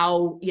like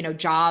how,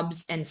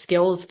 jobs and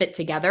skills fit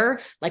together.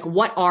 Like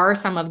what are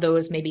some of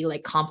those maybe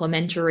like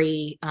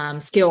complementary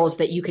skills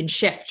that you can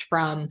shift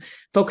from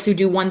folks who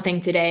do one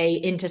thing today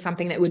into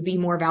something that would be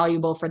more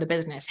valuable for the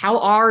business? How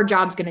are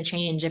jobs going to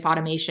change if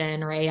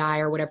automation or AI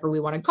or whatever we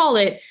want to call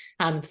it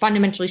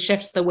fundamentally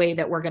shifts the way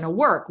that we're going to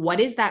work?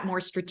 What is that more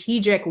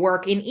strategic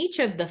work in each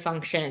of the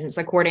functions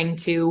according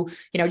to,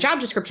 job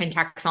description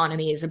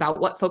taxonomies about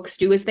what folks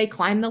do as they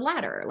climb the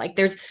ladder? Like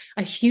there's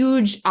a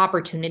huge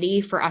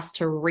opportunity for us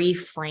to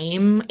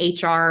reframe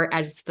HR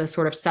as the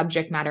sort of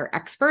subject matter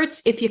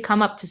experts if you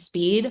come up to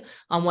speed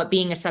on what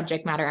being a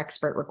subject matter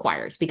expert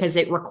requires, because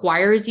it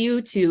requires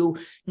you to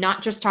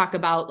not just talk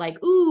about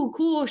like, ooh,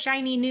 cool,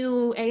 shiny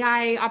new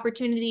AI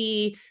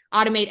opportunity,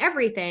 automate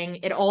everything.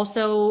 It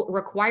also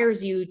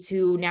requires you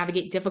to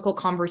navigate difficult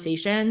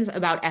conversations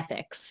about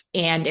ethics.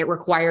 And it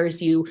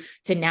requires you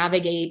to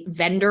navigate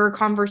vendor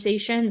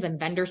conversations and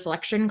vendor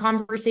selection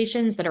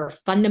conversations that are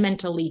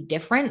fundamentally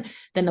different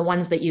than the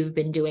ones that you've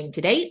been doing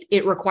to date.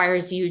 It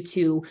requires you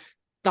to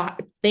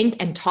think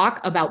and talk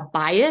about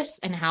bias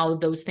and how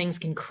those things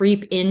can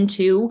creep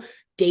into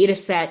data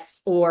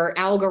sets or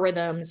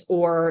algorithms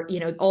or,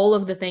 all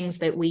of the things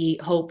that we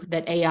hope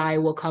that AI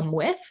will come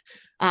with.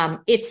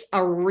 it's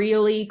a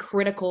really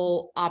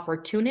critical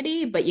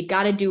opportunity, but you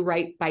got to do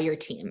right by your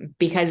team,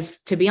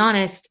 because to be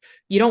honest,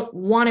 you don't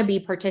want to be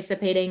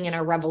participating in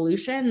a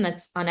revolution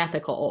that's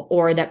unethical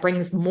or that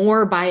brings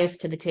more bias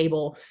to the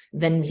table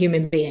than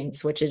human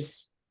beings, which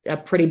is a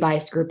pretty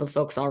biased group of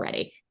folks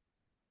already.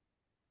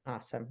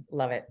 Awesome.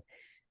 Love it.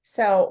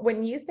 So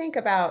when you think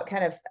about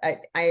kind of,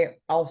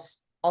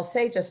 I'll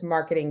say just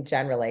marketing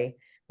generally,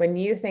 when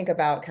you think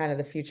about kind of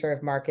the future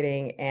of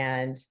marketing,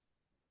 and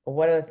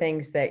what are the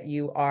things that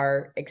you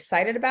are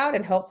excited about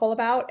and hopeful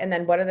about? And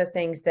then what are the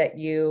things that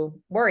you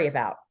worry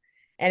about?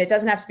 And it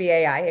doesn't have to be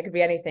AI. It could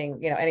be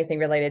anything, anything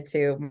related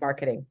to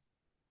marketing.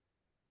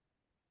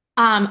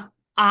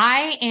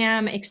 I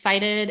am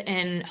excited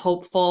and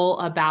hopeful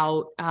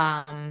about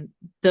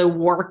the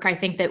work I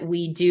think that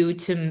we do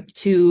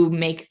to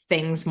make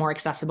things more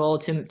accessible,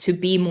 to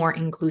be more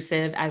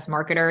inclusive as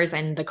marketers,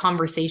 and the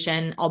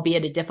conversation,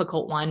 albeit a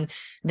difficult one,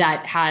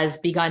 that has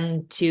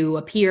begun to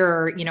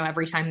appear,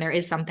 every time there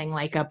is something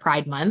like a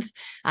Pride Month,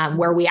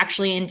 where we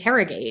actually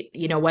interrogate,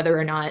 whether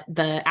or not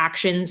the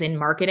actions in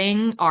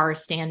marketing are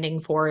standing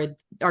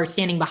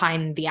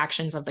behind the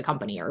actions of the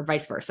company, or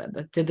vice versa.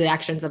 Do the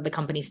actions of the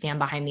company stand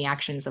behind the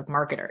actions of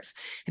marketers?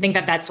 I think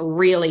that that's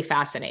really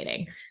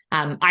fascinating.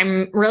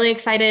 I'm really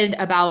excited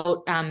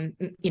about,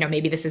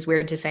 maybe this is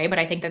weird to say, but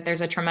I think that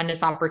there's a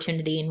tremendous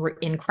opportunity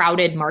in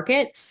crowded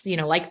markets,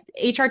 like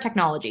HR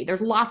technology.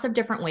 There's lots of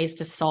different ways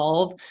to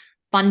solve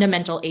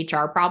fundamental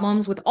HR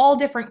problems with all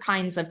different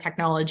kinds of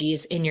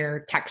technologies in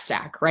your tech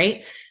stack,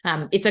 right?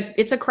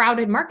 It's a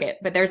crowded market,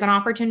 but there's an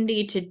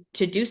opportunity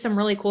to do some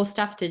really cool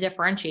stuff to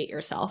differentiate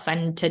yourself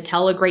and to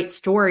tell a great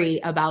story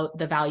about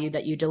the value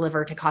that you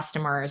deliver to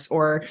customers,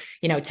 or,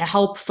 to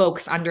help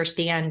folks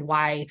understand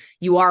why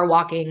you are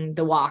walking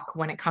the walk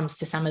when it comes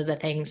to some of the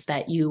things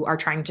that you are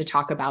trying to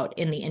talk about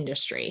in the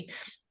industry.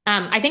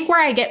 I think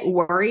where I get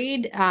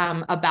worried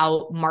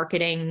about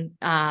marketing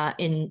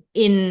in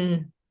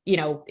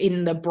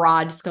the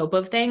broad scope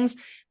of things,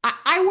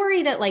 I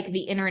worry that like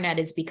the internet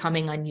is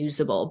becoming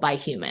unusable by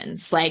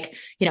humans. Like,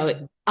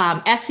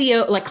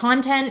 SEO, like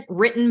content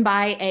written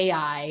by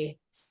AI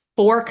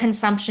for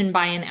consumption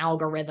by an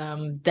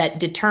algorithm that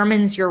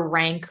determines your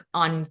rank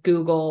on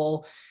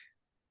Google.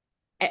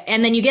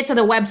 And then you get to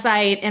the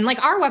website, and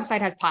like our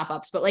website has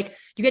pop-ups, but like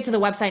you get to the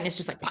website and it's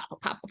just like pop,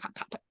 pop, pop,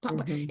 pop, pop.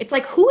 Mm-hmm. It's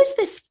like, who is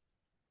this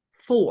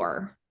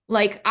for?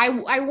 Like,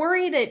 I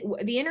worry that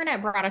the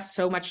internet brought us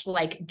so much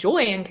like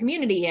joy and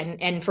community,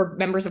 and for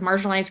members of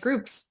marginalized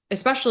groups,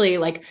 especially,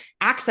 like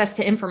access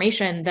to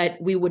information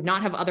that we would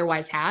not have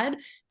otherwise had.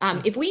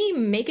 If we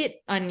make it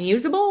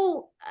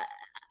unusable,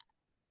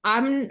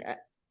 I'm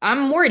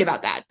worried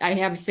about that. I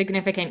have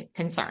significant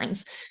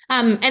concerns.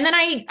 And then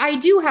I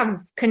do have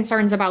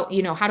concerns about,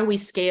 how do we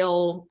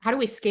scale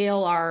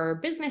our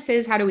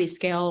businesses? How do we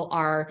scale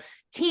our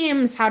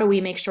teams? How do we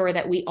make sure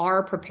that we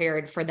are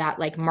prepared for that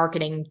like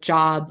marketing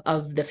job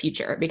of the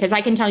future? Because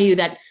I can tell you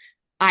that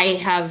I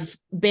have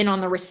been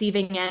on the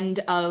receiving end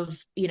of,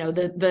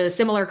 the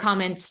similar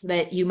comments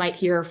that you might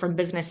hear from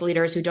business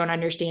leaders who don't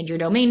understand your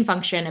domain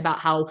function about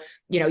how,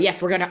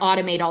 yes, we're going to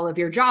automate all of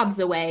your jobs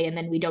away, and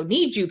then we don't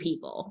need you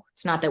people.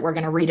 It's not that we're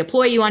going to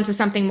redeploy you onto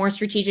something more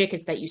strategic.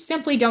 It's that you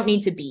simply don't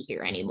need to be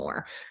here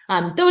anymore.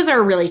 Those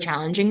are really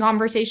challenging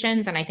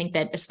conversations. And I think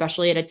that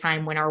especially at a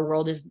time when our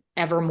world is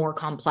ever more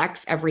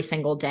complex every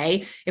single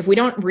day, if we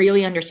don't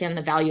really understand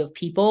the value of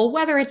people,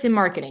 whether it's in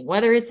marketing,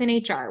 whether it's in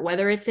HR,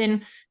 whether it's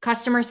in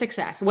customer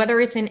success,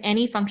 whether it's in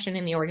any function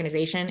in the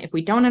organization, if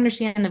we don't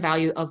understand the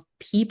value of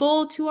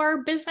people to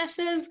our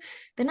businesses,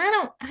 then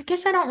I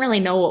guess I don't really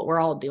know what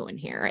we're all doing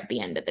here at the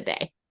end of the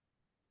day.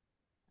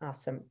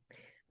 Awesome.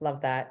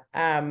 Love that.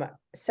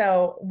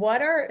 So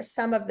what are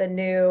some of the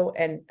new,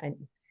 and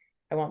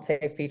I won't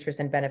say features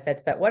and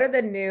benefits, but what are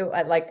the new,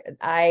 like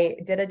I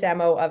did a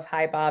demo of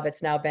Hi Bob.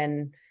 It's now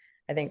been,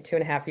 I think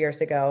 2.5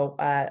 years ago,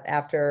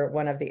 after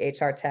one of the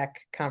HR tech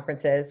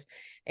conferences.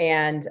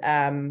 And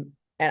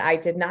I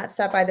did not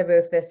stop by the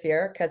booth this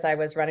year because I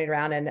was running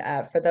around.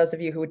 And for those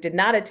of you who did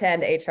not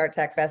attend HR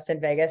Tech Fest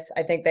in Vegas,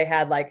 I think they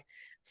had like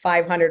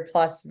 500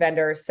 plus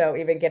vendors. So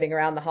even getting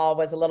around the hall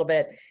was a little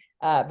bit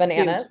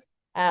bananas.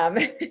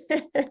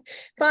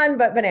 Fun,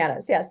 but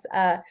bananas, yes.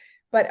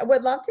 But I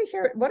would love to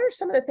hear, what are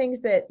some of the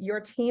things that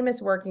your team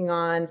is working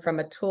on from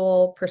a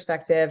tool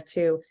perspective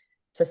to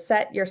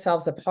set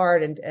yourselves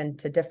apart and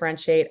to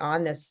differentiate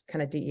on this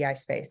kind of DEI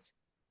space?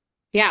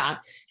 Yeah.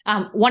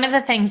 One of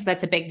the things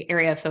that's a big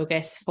area of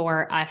focus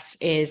for us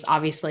is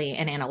obviously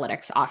an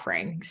analytics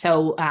offering.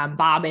 So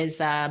Bob is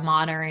a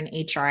modern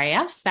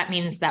HRIS. That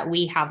means that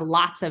we have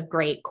lots of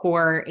great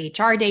core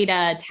HR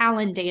data,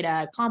 talent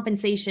data,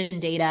 compensation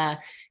data,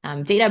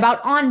 data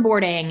about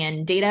onboarding,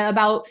 and data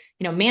about,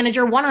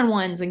 manager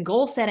one-on-ones and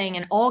goal setting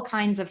and all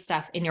kinds of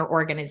stuff in your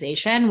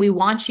organization. We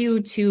want you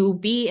to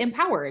be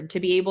empowered to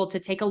be able to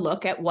take a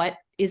look at what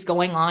is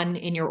going on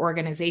in your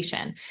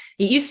organization.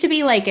 It used to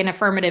be like an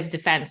affirmative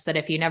defense that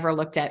if you never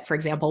looked at, for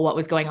example, what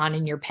was going on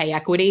in your pay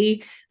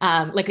equity,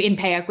 like in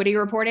pay equity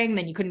reporting,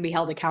 then you couldn't be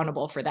held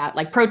accountable for that.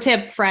 Like pro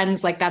tip,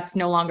 friends, like that's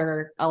no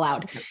longer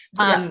allowed.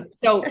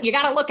 So you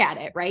got to look at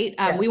it, right?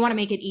 We want to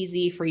make it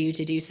easy for you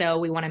to do so.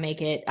 We want to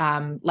make it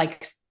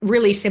like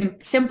really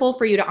simple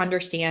for you to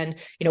understand,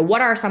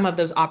 what are some of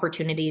those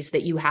opportunities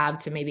that you have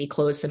to maybe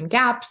close some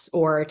gaps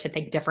or to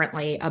think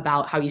differently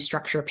about how you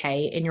structure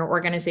pay in your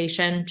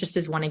organization, just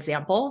as one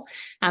example.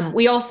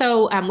 We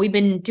also, we've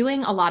been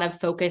doing a lot of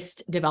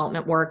focused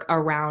development work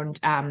around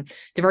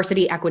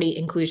diversity, equity,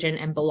 inclusion,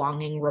 and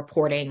belonging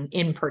reporting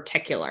in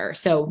particular.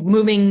 So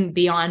moving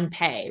beyond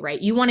pay, right?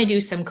 You want to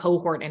do some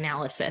cohort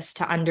analysis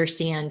to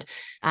understand,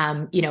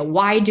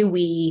 why do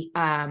we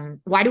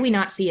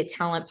not see a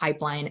talent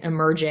pipeline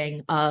emerging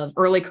of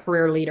early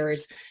career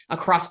leaders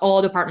across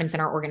all departments in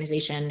our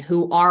organization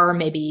who are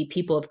maybe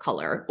people of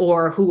color,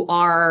 or who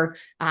are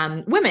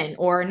women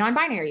or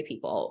non-binary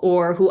people,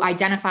 or who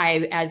identify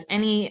as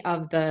any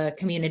of the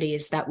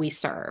communities that we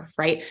serve,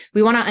 right?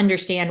 We want to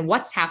understand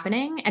what's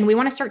happening, and we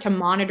want to start to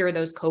monitor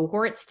those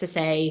cohorts to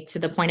say, to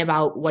the point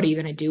about what are you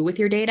going to do with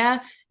your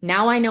data?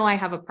 Now I know I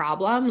have a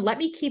problem. Let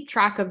me keep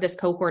track of this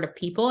cohort of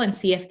people and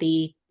see if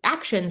the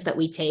actions that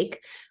we take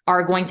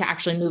are going to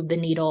actually move the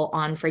needle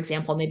on, for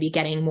example, maybe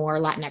getting more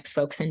Latinx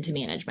folks into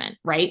management,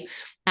 right?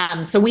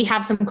 So we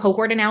have some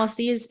cohort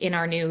analyses in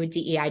our new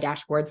DEI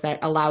dashboards that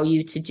allow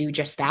you to do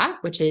just that,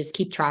 which is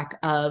keep track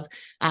of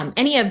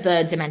any of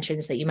the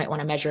dimensions that you might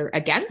want to measure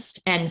against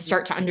and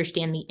start to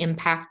understand the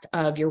impact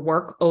of your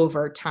work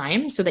over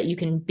time so that you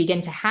can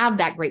begin to have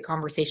that great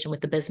conversation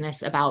with the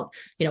business about,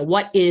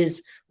 what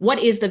is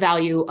the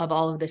value of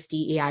all of this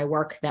DEI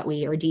work that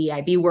or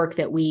DEIB work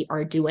that we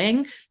are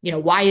doing?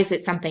 Why is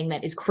it something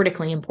that is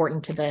critically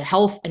important to the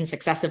health and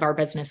success of our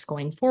business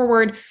going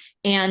forward?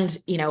 And,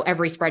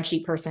 every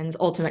spreadsheet person's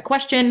ultimate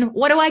question,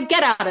 what do I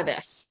get out of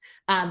this?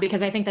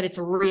 Because I think that it's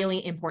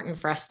really important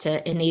for us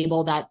to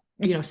enable that,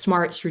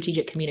 smart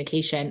strategic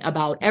communication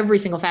about every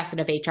single facet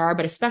of HR,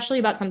 but especially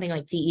about something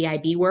like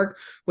DEIB work,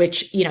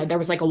 which, there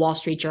was like a Wall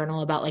Street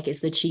Journal about like,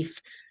 is the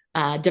chief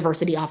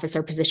diversity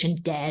officer position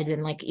dead?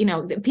 And like,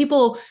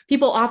 people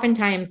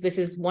oftentimes, this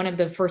is one of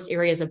the first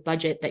areas of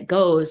budget that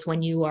goes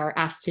when you are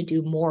asked to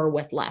do more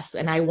with less.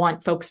 And I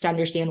want folks to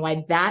understand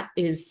why that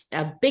is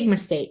a big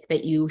mistake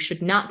that you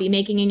should not be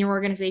making in your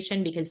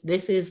organization, because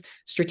this is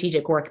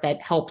strategic work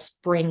that helps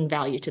bring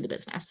value to the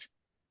business.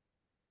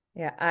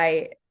 Yeah,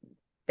 I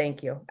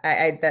thank you.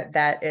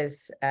 That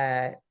is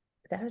a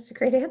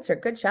great answer.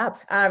 Good job.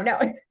 No,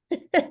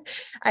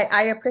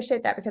 I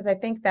appreciate that, because I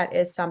think that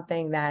is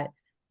something that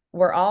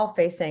we're all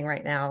facing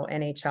right now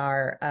in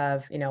HR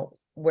of,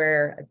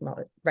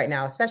 right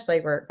now,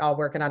 especially we're all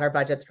working on our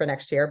budgets for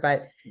next year,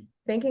 but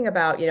thinking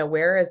about,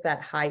 where is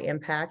that high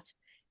impact?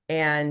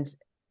 And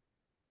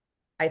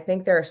I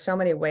think there are so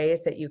many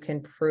ways that you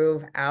can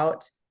prove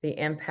out the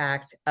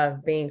impact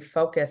of being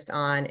focused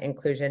on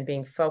inclusion,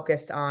 being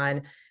focused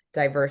on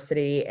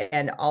diversity,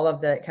 and all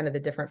of the kind of the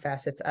different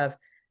facets of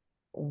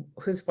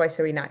whose voice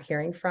are we not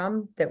hearing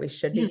from that we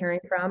should be hearing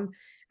from?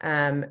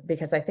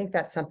 Because I think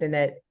that's something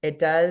that it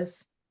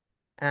does,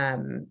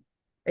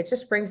 it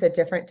just brings a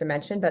different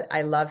dimension, but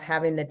I love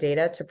having the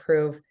data to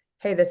prove,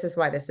 hey, this is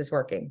why this is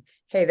working.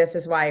 Hey, this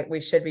is why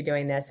we should be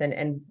doing this,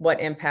 and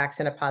what impacts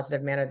in a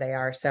positive manner they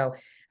are. So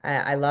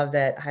I love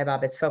that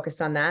HiBob is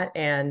focused on that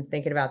and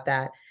thinking about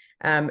that.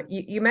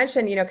 You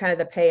mentioned, kind of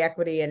the pay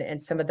equity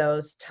and some of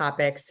those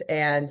topics,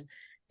 and,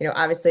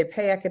 obviously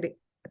pay equity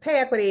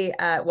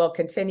will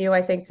continue,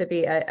 I think, to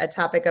be a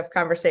topic of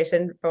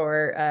conversation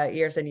for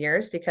years and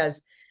years,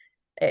 because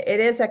it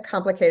is a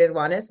complicated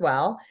one as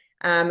well.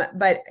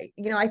 But,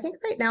 I think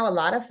right now, a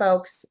lot of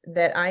folks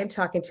that I'm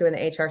talking to in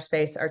the HR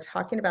space are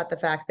talking about the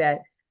fact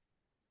that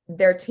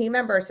their team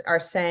members are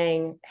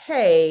saying,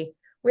 hey,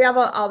 we have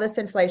all this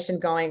inflation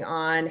going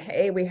on.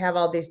 Hey, we have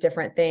all these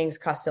different things.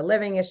 Cost of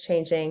living is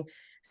changing.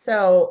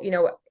 So,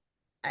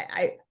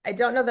 I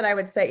don't know that I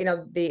would say,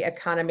 the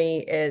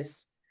economy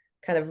is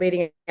kind of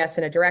leading us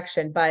in a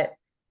direction, but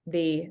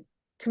the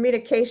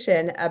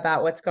communication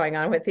about what's going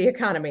on with the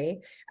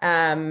economy,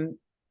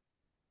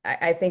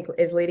 I think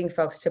is leading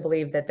folks to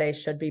believe that they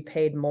should be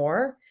paid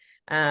more.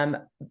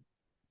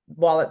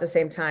 While at the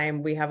same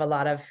time, we have a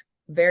lot of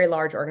very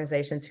large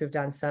organizations who've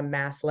done some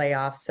mass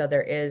layoffs. So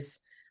there is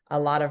a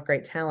lot of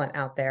great talent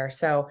out there.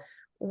 So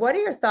what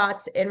are your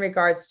thoughts in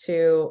regards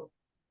to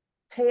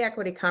pay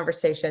equity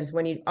conversations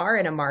when you are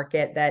in a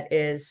market that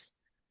is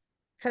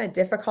kind of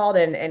difficult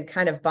and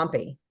kind of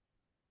bumpy?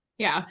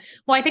 Yeah.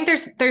 Well, I think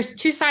there's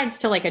two sides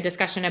to like a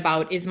discussion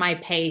about, is my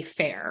pay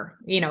fair?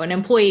 An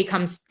employee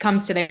comes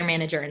to their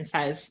manager and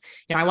says,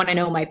 I want to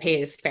know my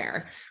pay is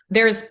fair.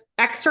 There's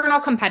external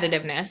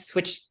competitiveness,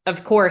 which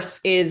of course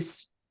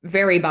is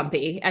very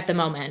bumpy at the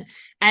moment.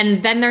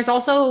 And then there's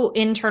also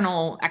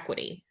internal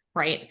equity,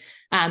 right?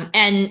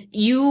 And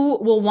you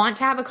will want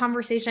to have a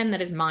conversation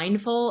that is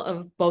mindful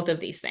of both of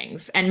these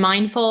things and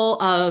mindful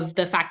of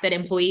the fact that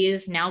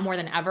employees now more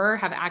than ever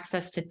have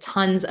access to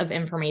tons of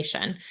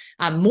information,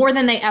 more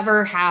than they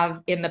ever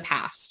have in the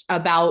past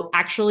about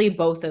actually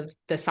both of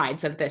the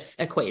sides of this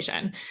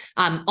equation.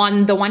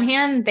 On the one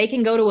hand, they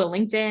can go to a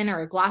LinkedIn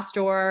or a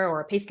Glassdoor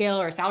or a Payscale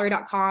or a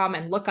salary.com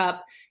and look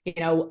up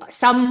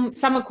some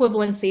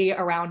equivalency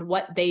around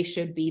what they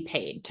should be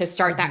paid to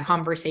start that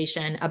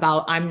conversation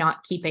about I'm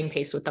not keeping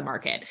pace with the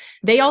market.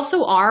 They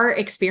also are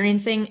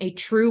experiencing a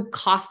true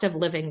cost of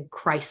living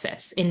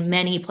crisis in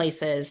many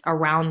places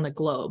around the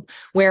globe,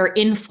 where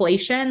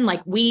inflation,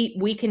 like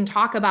we can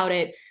talk about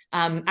it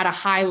at a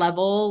high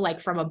level, like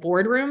from a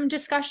boardroom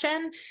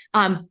discussion,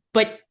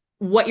 but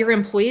what your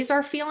employees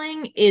are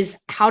feeling is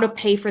how to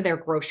pay for their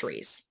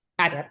groceries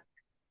at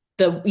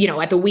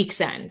the week's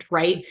end,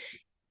 right?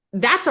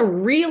 That's a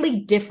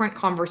really different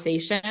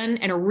conversation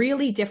and a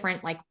really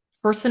different like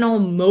personal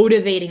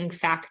motivating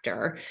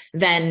factor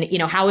than,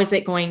 how is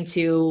it going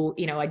to,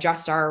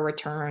 adjust our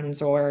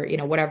returns or,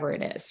 whatever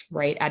it is,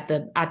 right? At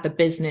the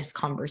business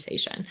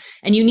conversation.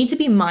 And you need to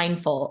be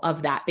mindful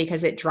of that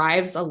because it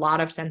drives a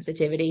lot of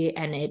sensitivity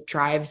and it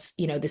drives,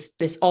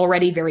 this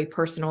already very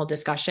personal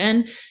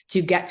discussion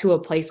to get to a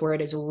place where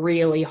it is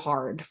really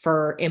hard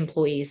for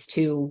employees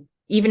to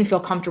even feel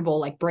comfortable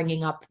like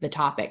bringing up the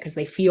topic because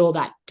they feel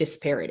that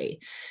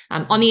disparity.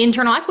 On the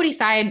internal equity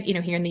side,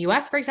 here in the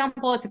US, for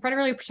example, it's a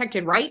federally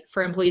protected right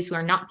for employees who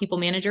are not people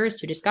managers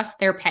to discuss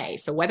their pay.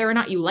 So whether or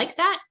not you like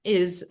that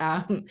is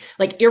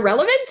like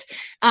irrelevant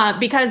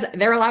because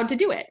they're allowed to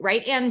do it,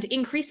 right? And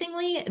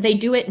increasingly, they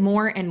do it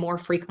more and more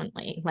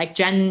frequently. Like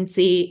Gen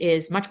Z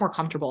is much more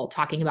comfortable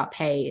talking about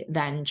pay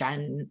than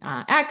Gen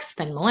X,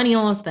 than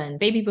millennials, than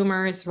baby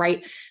boomers,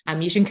 right?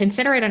 You should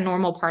consider it a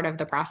normal part of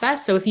the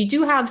process. So if you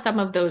do have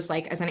some of those,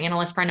 like as an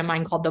analyst friend of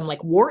mine called them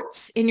like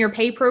warts in your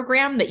pay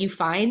program that you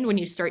find when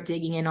you start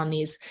digging in on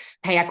these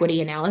pay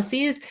equity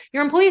analyses,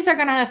 your employees are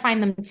going to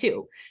find them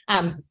too.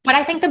 But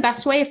I think the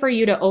best way for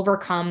you to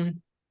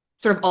overcome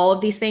sort of all of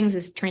these things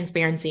is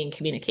transparency and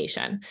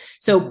communication.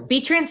 So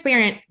be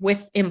transparent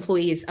with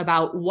employees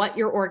about what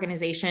your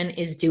organization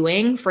is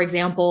doing. For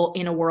example,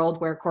 in a world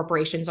where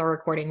corporations are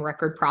recording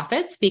record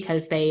profits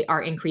because they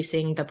are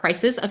increasing the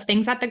prices of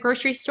things at the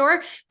grocery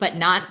store, but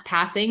not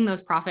passing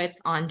those profits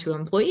on to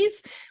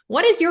employees.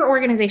 What is your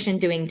organization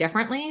doing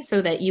differently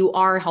so that you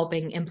are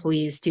helping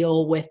employees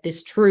deal with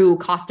this true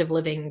cost of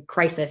living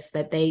crisis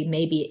that they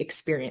may be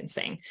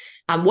experiencing?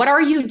 What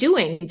are you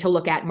doing to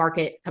look at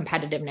market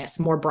competitiveness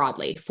more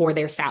broadly for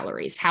their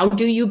salaries? How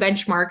do you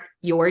benchmark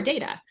your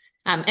data?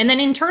 And then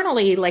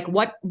internally, like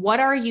what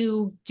are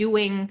you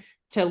doing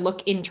to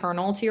look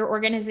internal to your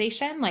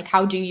organization? Like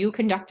how do you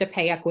conduct a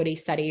pay equity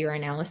study or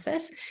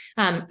analysis?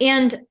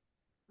 And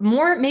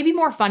maybe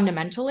more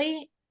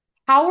fundamentally,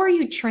 how are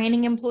you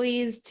training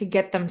employees to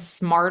get them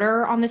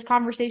smarter on this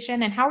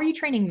conversation? And how are you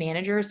training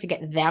managers to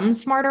get them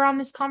smarter on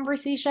this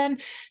conversation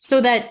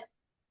so that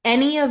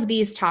any of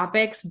these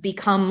topics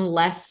become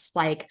less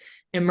like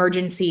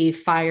emergency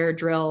fire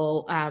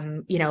drill,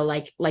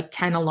 like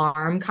 10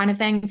 alarm kind of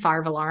thing,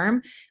 fire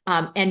alarm,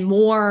 and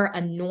more a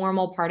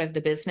normal part of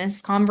the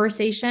business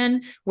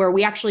conversation where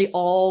we actually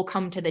all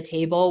come to the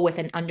table with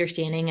an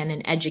understanding and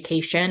an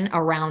education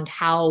around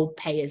how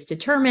pay is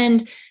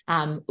determined,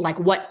 like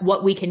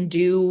what we can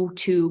do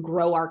to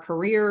grow our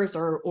careers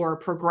or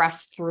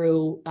progress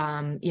through,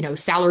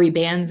 salary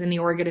bands in the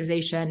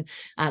organization,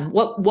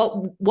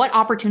 what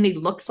opportunity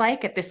looks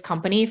like at this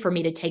company for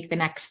me to take the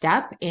next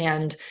step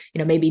and,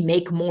 maybe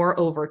make more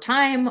over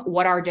time.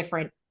 What are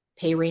different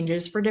pay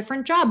ranges for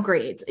different job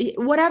grades,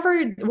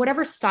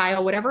 whatever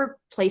style, whatever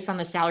place on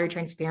the salary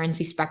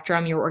transparency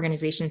spectrum your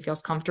organization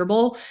feels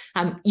comfortable.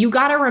 You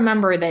got to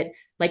remember that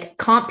like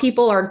comp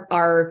people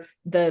are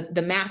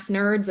the math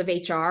nerds of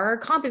HR.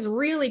 Comp is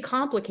really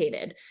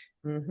complicated.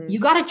 You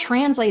got to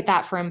translate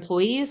that for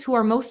employees who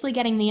are mostly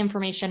getting the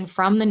information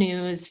from the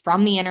news,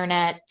 from the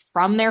internet,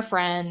 from their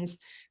friends,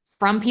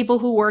 from people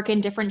who work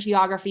in different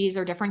geographies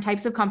or different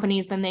types of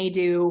companies than they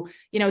do.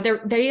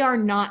 They are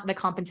not the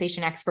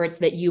compensation experts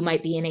that you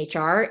might be in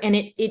HR. And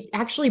it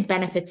actually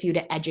benefits you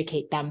to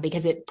educate them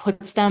because it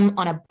puts them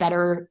on a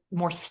better,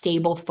 more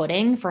stable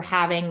footing for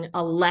having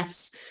a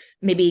less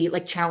maybe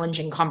like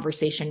challenging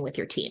conversation with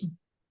your team.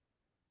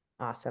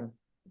 Awesome.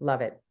 Love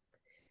it.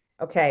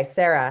 Okay,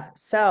 Sarah.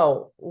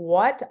 So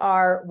what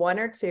are one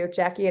or two,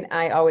 Jackie and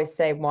I always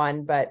say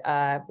one, but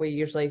we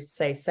usually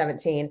say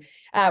 17.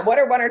 What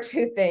are one or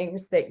two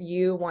things that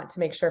you want to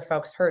make sure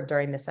folks heard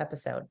during this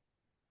episode?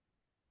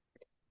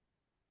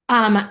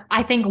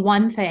 I think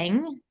one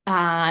thing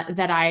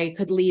that I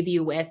could leave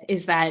you with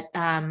is that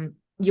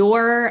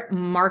your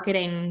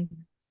marketing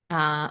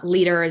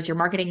leaders, your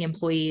marketing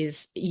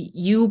employees,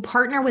 you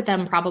partner with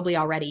them probably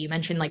already. You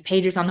mentioned like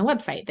pages on the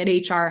website that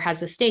HR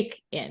has a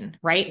stake in,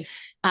 right?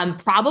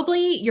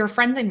 Probably your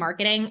friends in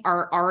marketing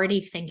are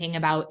already thinking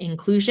about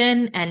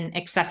inclusion and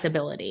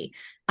accessibility.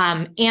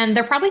 And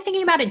they're probably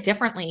thinking about it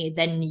differently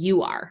than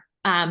you are.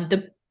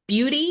 The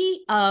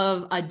beauty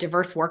of a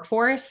diverse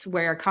workforce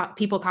where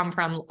people come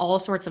from all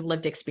sorts of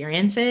lived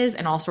experiences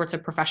and all sorts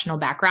of professional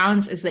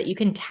backgrounds is that you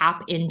can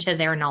tap into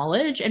their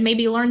knowledge and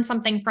maybe learn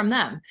something from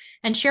them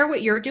and share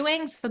what you're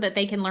doing so that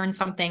they can learn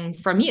something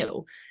from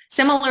you.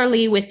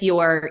 Similarly, with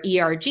your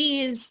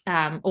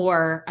ERGs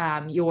or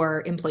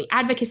your employee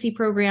advocacy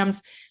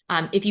programs,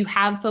 if you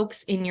have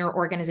folks in your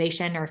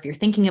organization, or if you're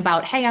thinking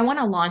about, hey, I want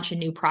to launch a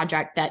new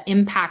project that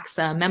impacts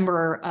a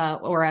member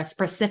or a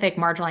specific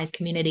marginalized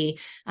community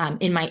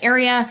in my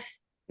area,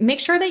 make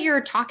sure that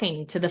you're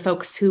talking to the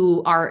folks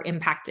who are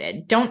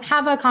impacted. Don't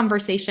have a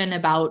conversation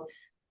about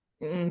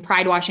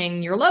pride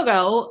washing your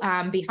logo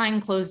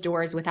behind closed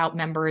doors without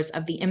members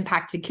of the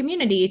impacted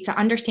community to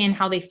understand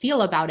how they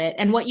feel about it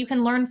and what you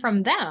can learn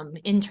from them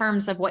in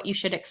terms of what you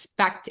should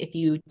expect if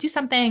you do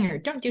something or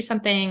don't do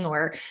something,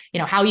 or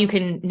how you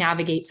can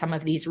navigate some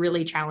of these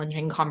really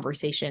challenging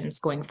conversations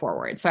going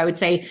forward. So I would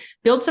say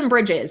build some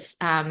bridges,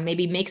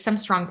 maybe make some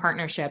strong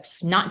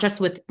partnerships, not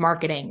just with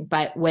marketing,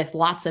 but with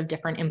lots of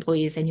different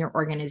employees in your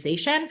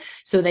organization,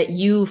 so that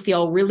you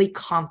feel really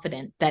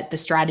confident that the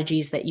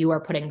strategies that you are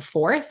putting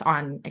forth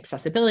on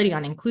accessibility,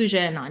 on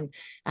inclusion,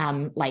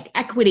 on like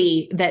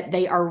equity, that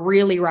they are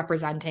really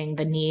representing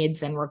the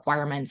needs and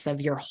requirements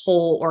of your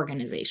whole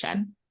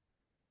organization.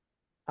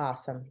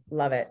 Awesome.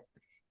 Love it.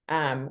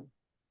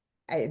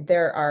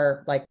 There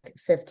are like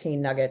 15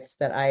 nuggets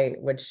that I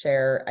would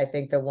share. I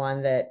think the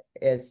one that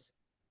is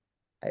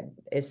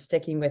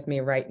sticking with me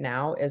right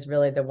now is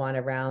really the one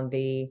around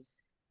the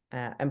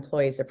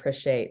employees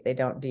appreciate, they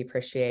don't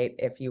depreciate,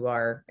 if you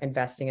are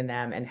investing in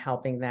them and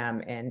helping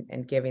them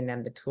and giving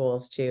them the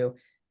tools to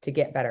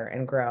get better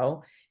and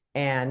grow.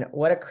 And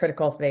what a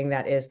critical thing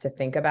that is to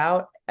think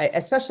about,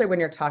 especially when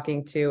you're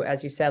talking to,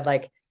 as you said,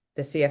 like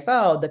the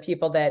CFO, the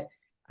people that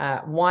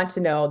want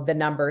to know the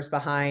numbers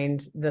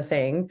behind the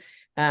thing.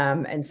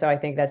 And so I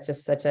think that's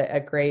just such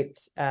a great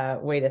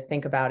way to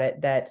think about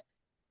it, that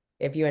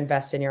if you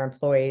invest in your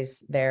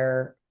employees,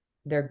 they're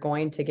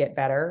going to get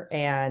better,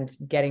 and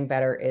getting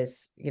better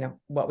is,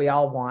 what we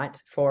all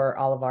want for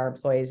all of our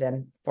employees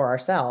and for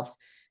ourselves.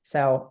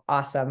 So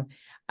awesome.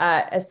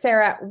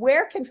 Sarah,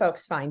 where can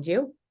folks find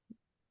you?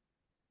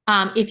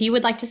 If you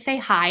would like to say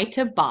hi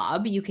to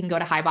Bob, you can go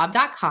to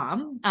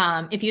hibob.com.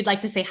 If you'd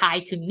like to say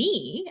hi to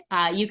me,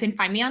 you can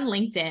find me on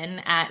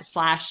LinkedIn at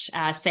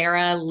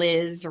 /Sarah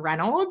Liz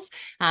Reynolds,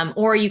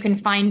 or you can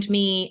find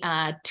me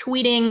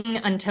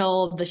tweeting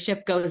until the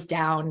ship goes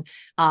down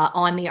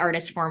on the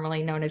artist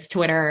formerly known as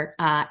Twitter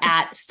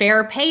at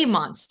Fair Pay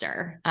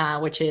Monster,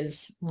 which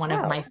is one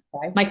of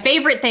my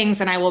favorite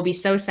things, and I will be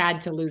so sad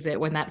to lose it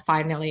when that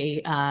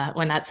finally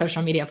when that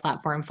social media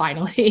platform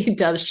finally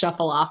does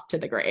shuffle off to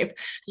the grave.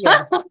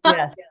 Yes.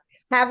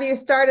 Have you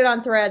started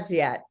on Threads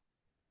yet?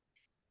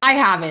 I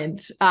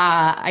haven't.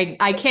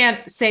 I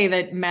can't say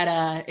that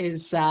Meta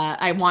is,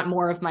 I want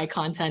more of my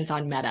content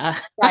on Meta.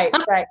 Right.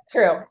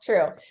 True.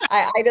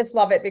 I just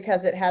love it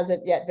because it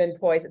hasn't yet been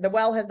poisoned. The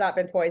well has not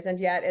been poisoned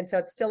yet. And so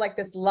it's still like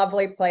this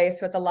lovely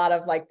place with a lot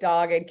of like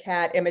dog and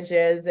cat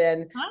images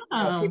and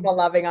people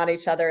loving on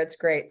each other. It's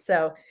great.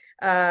 So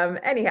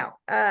anyhow,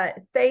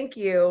 thank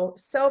you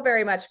so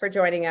very much for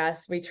joining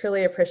us. We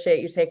truly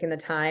appreciate you taking the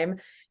time.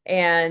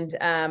 And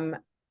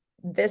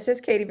this is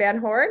Katie Van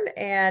Horn,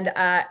 and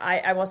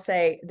I will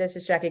say this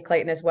is Jackie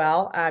Clayton as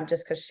well,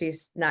 just because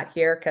she's not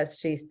here because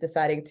she's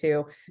deciding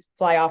to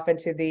fly off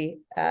into the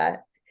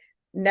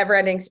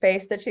never-ending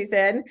space that she's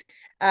in.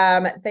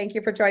 Thank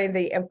you for joining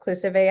the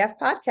Inclusive AF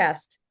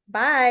podcast.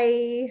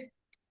 Bye.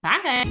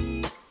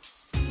 Bye.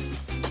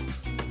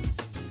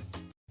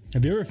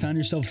 Have you ever found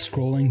yourself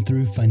scrolling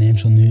through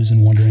financial news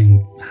and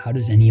wondering, how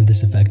does any of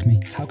this affect me?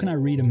 How can I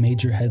read a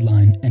major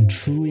headline and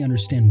truly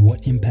understand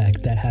what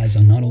impact that has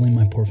on not only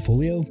my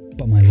portfolio,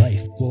 but my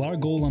life? Well, our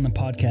goal on the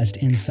podcast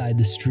Inside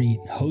the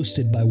Street,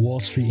 hosted by Wall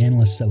Street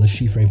analysts at Le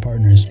Chiffre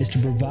Partners, is to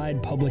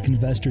provide public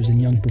investors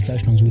and young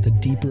professionals with a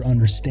deeper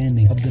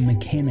understanding of the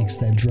mechanics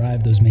that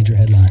drive those major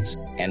headlines.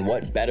 And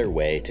what better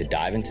way to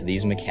dive into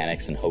these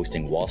mechanics than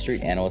hosting Wall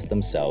Street analysts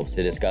themselves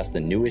to discuss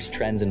the newest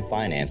trends in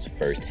finance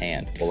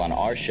firsthand? Well, on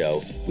our show,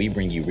 we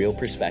bring you real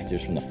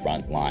perspectives from the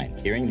front line.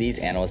 Hearing these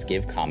analysts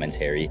give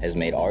commentary has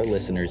made our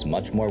listeners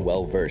much more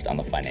well-versed on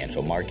the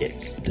financial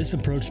markets. This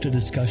approach to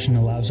discussion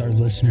allows our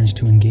listeners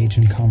to engage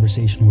in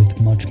conversation with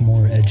much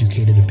more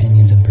educated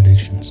opinions and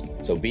predictions.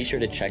 So be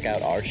sure to check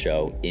out our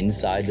show,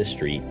 Inside the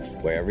Street,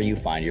 wherever you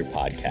find your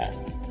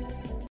podcasts.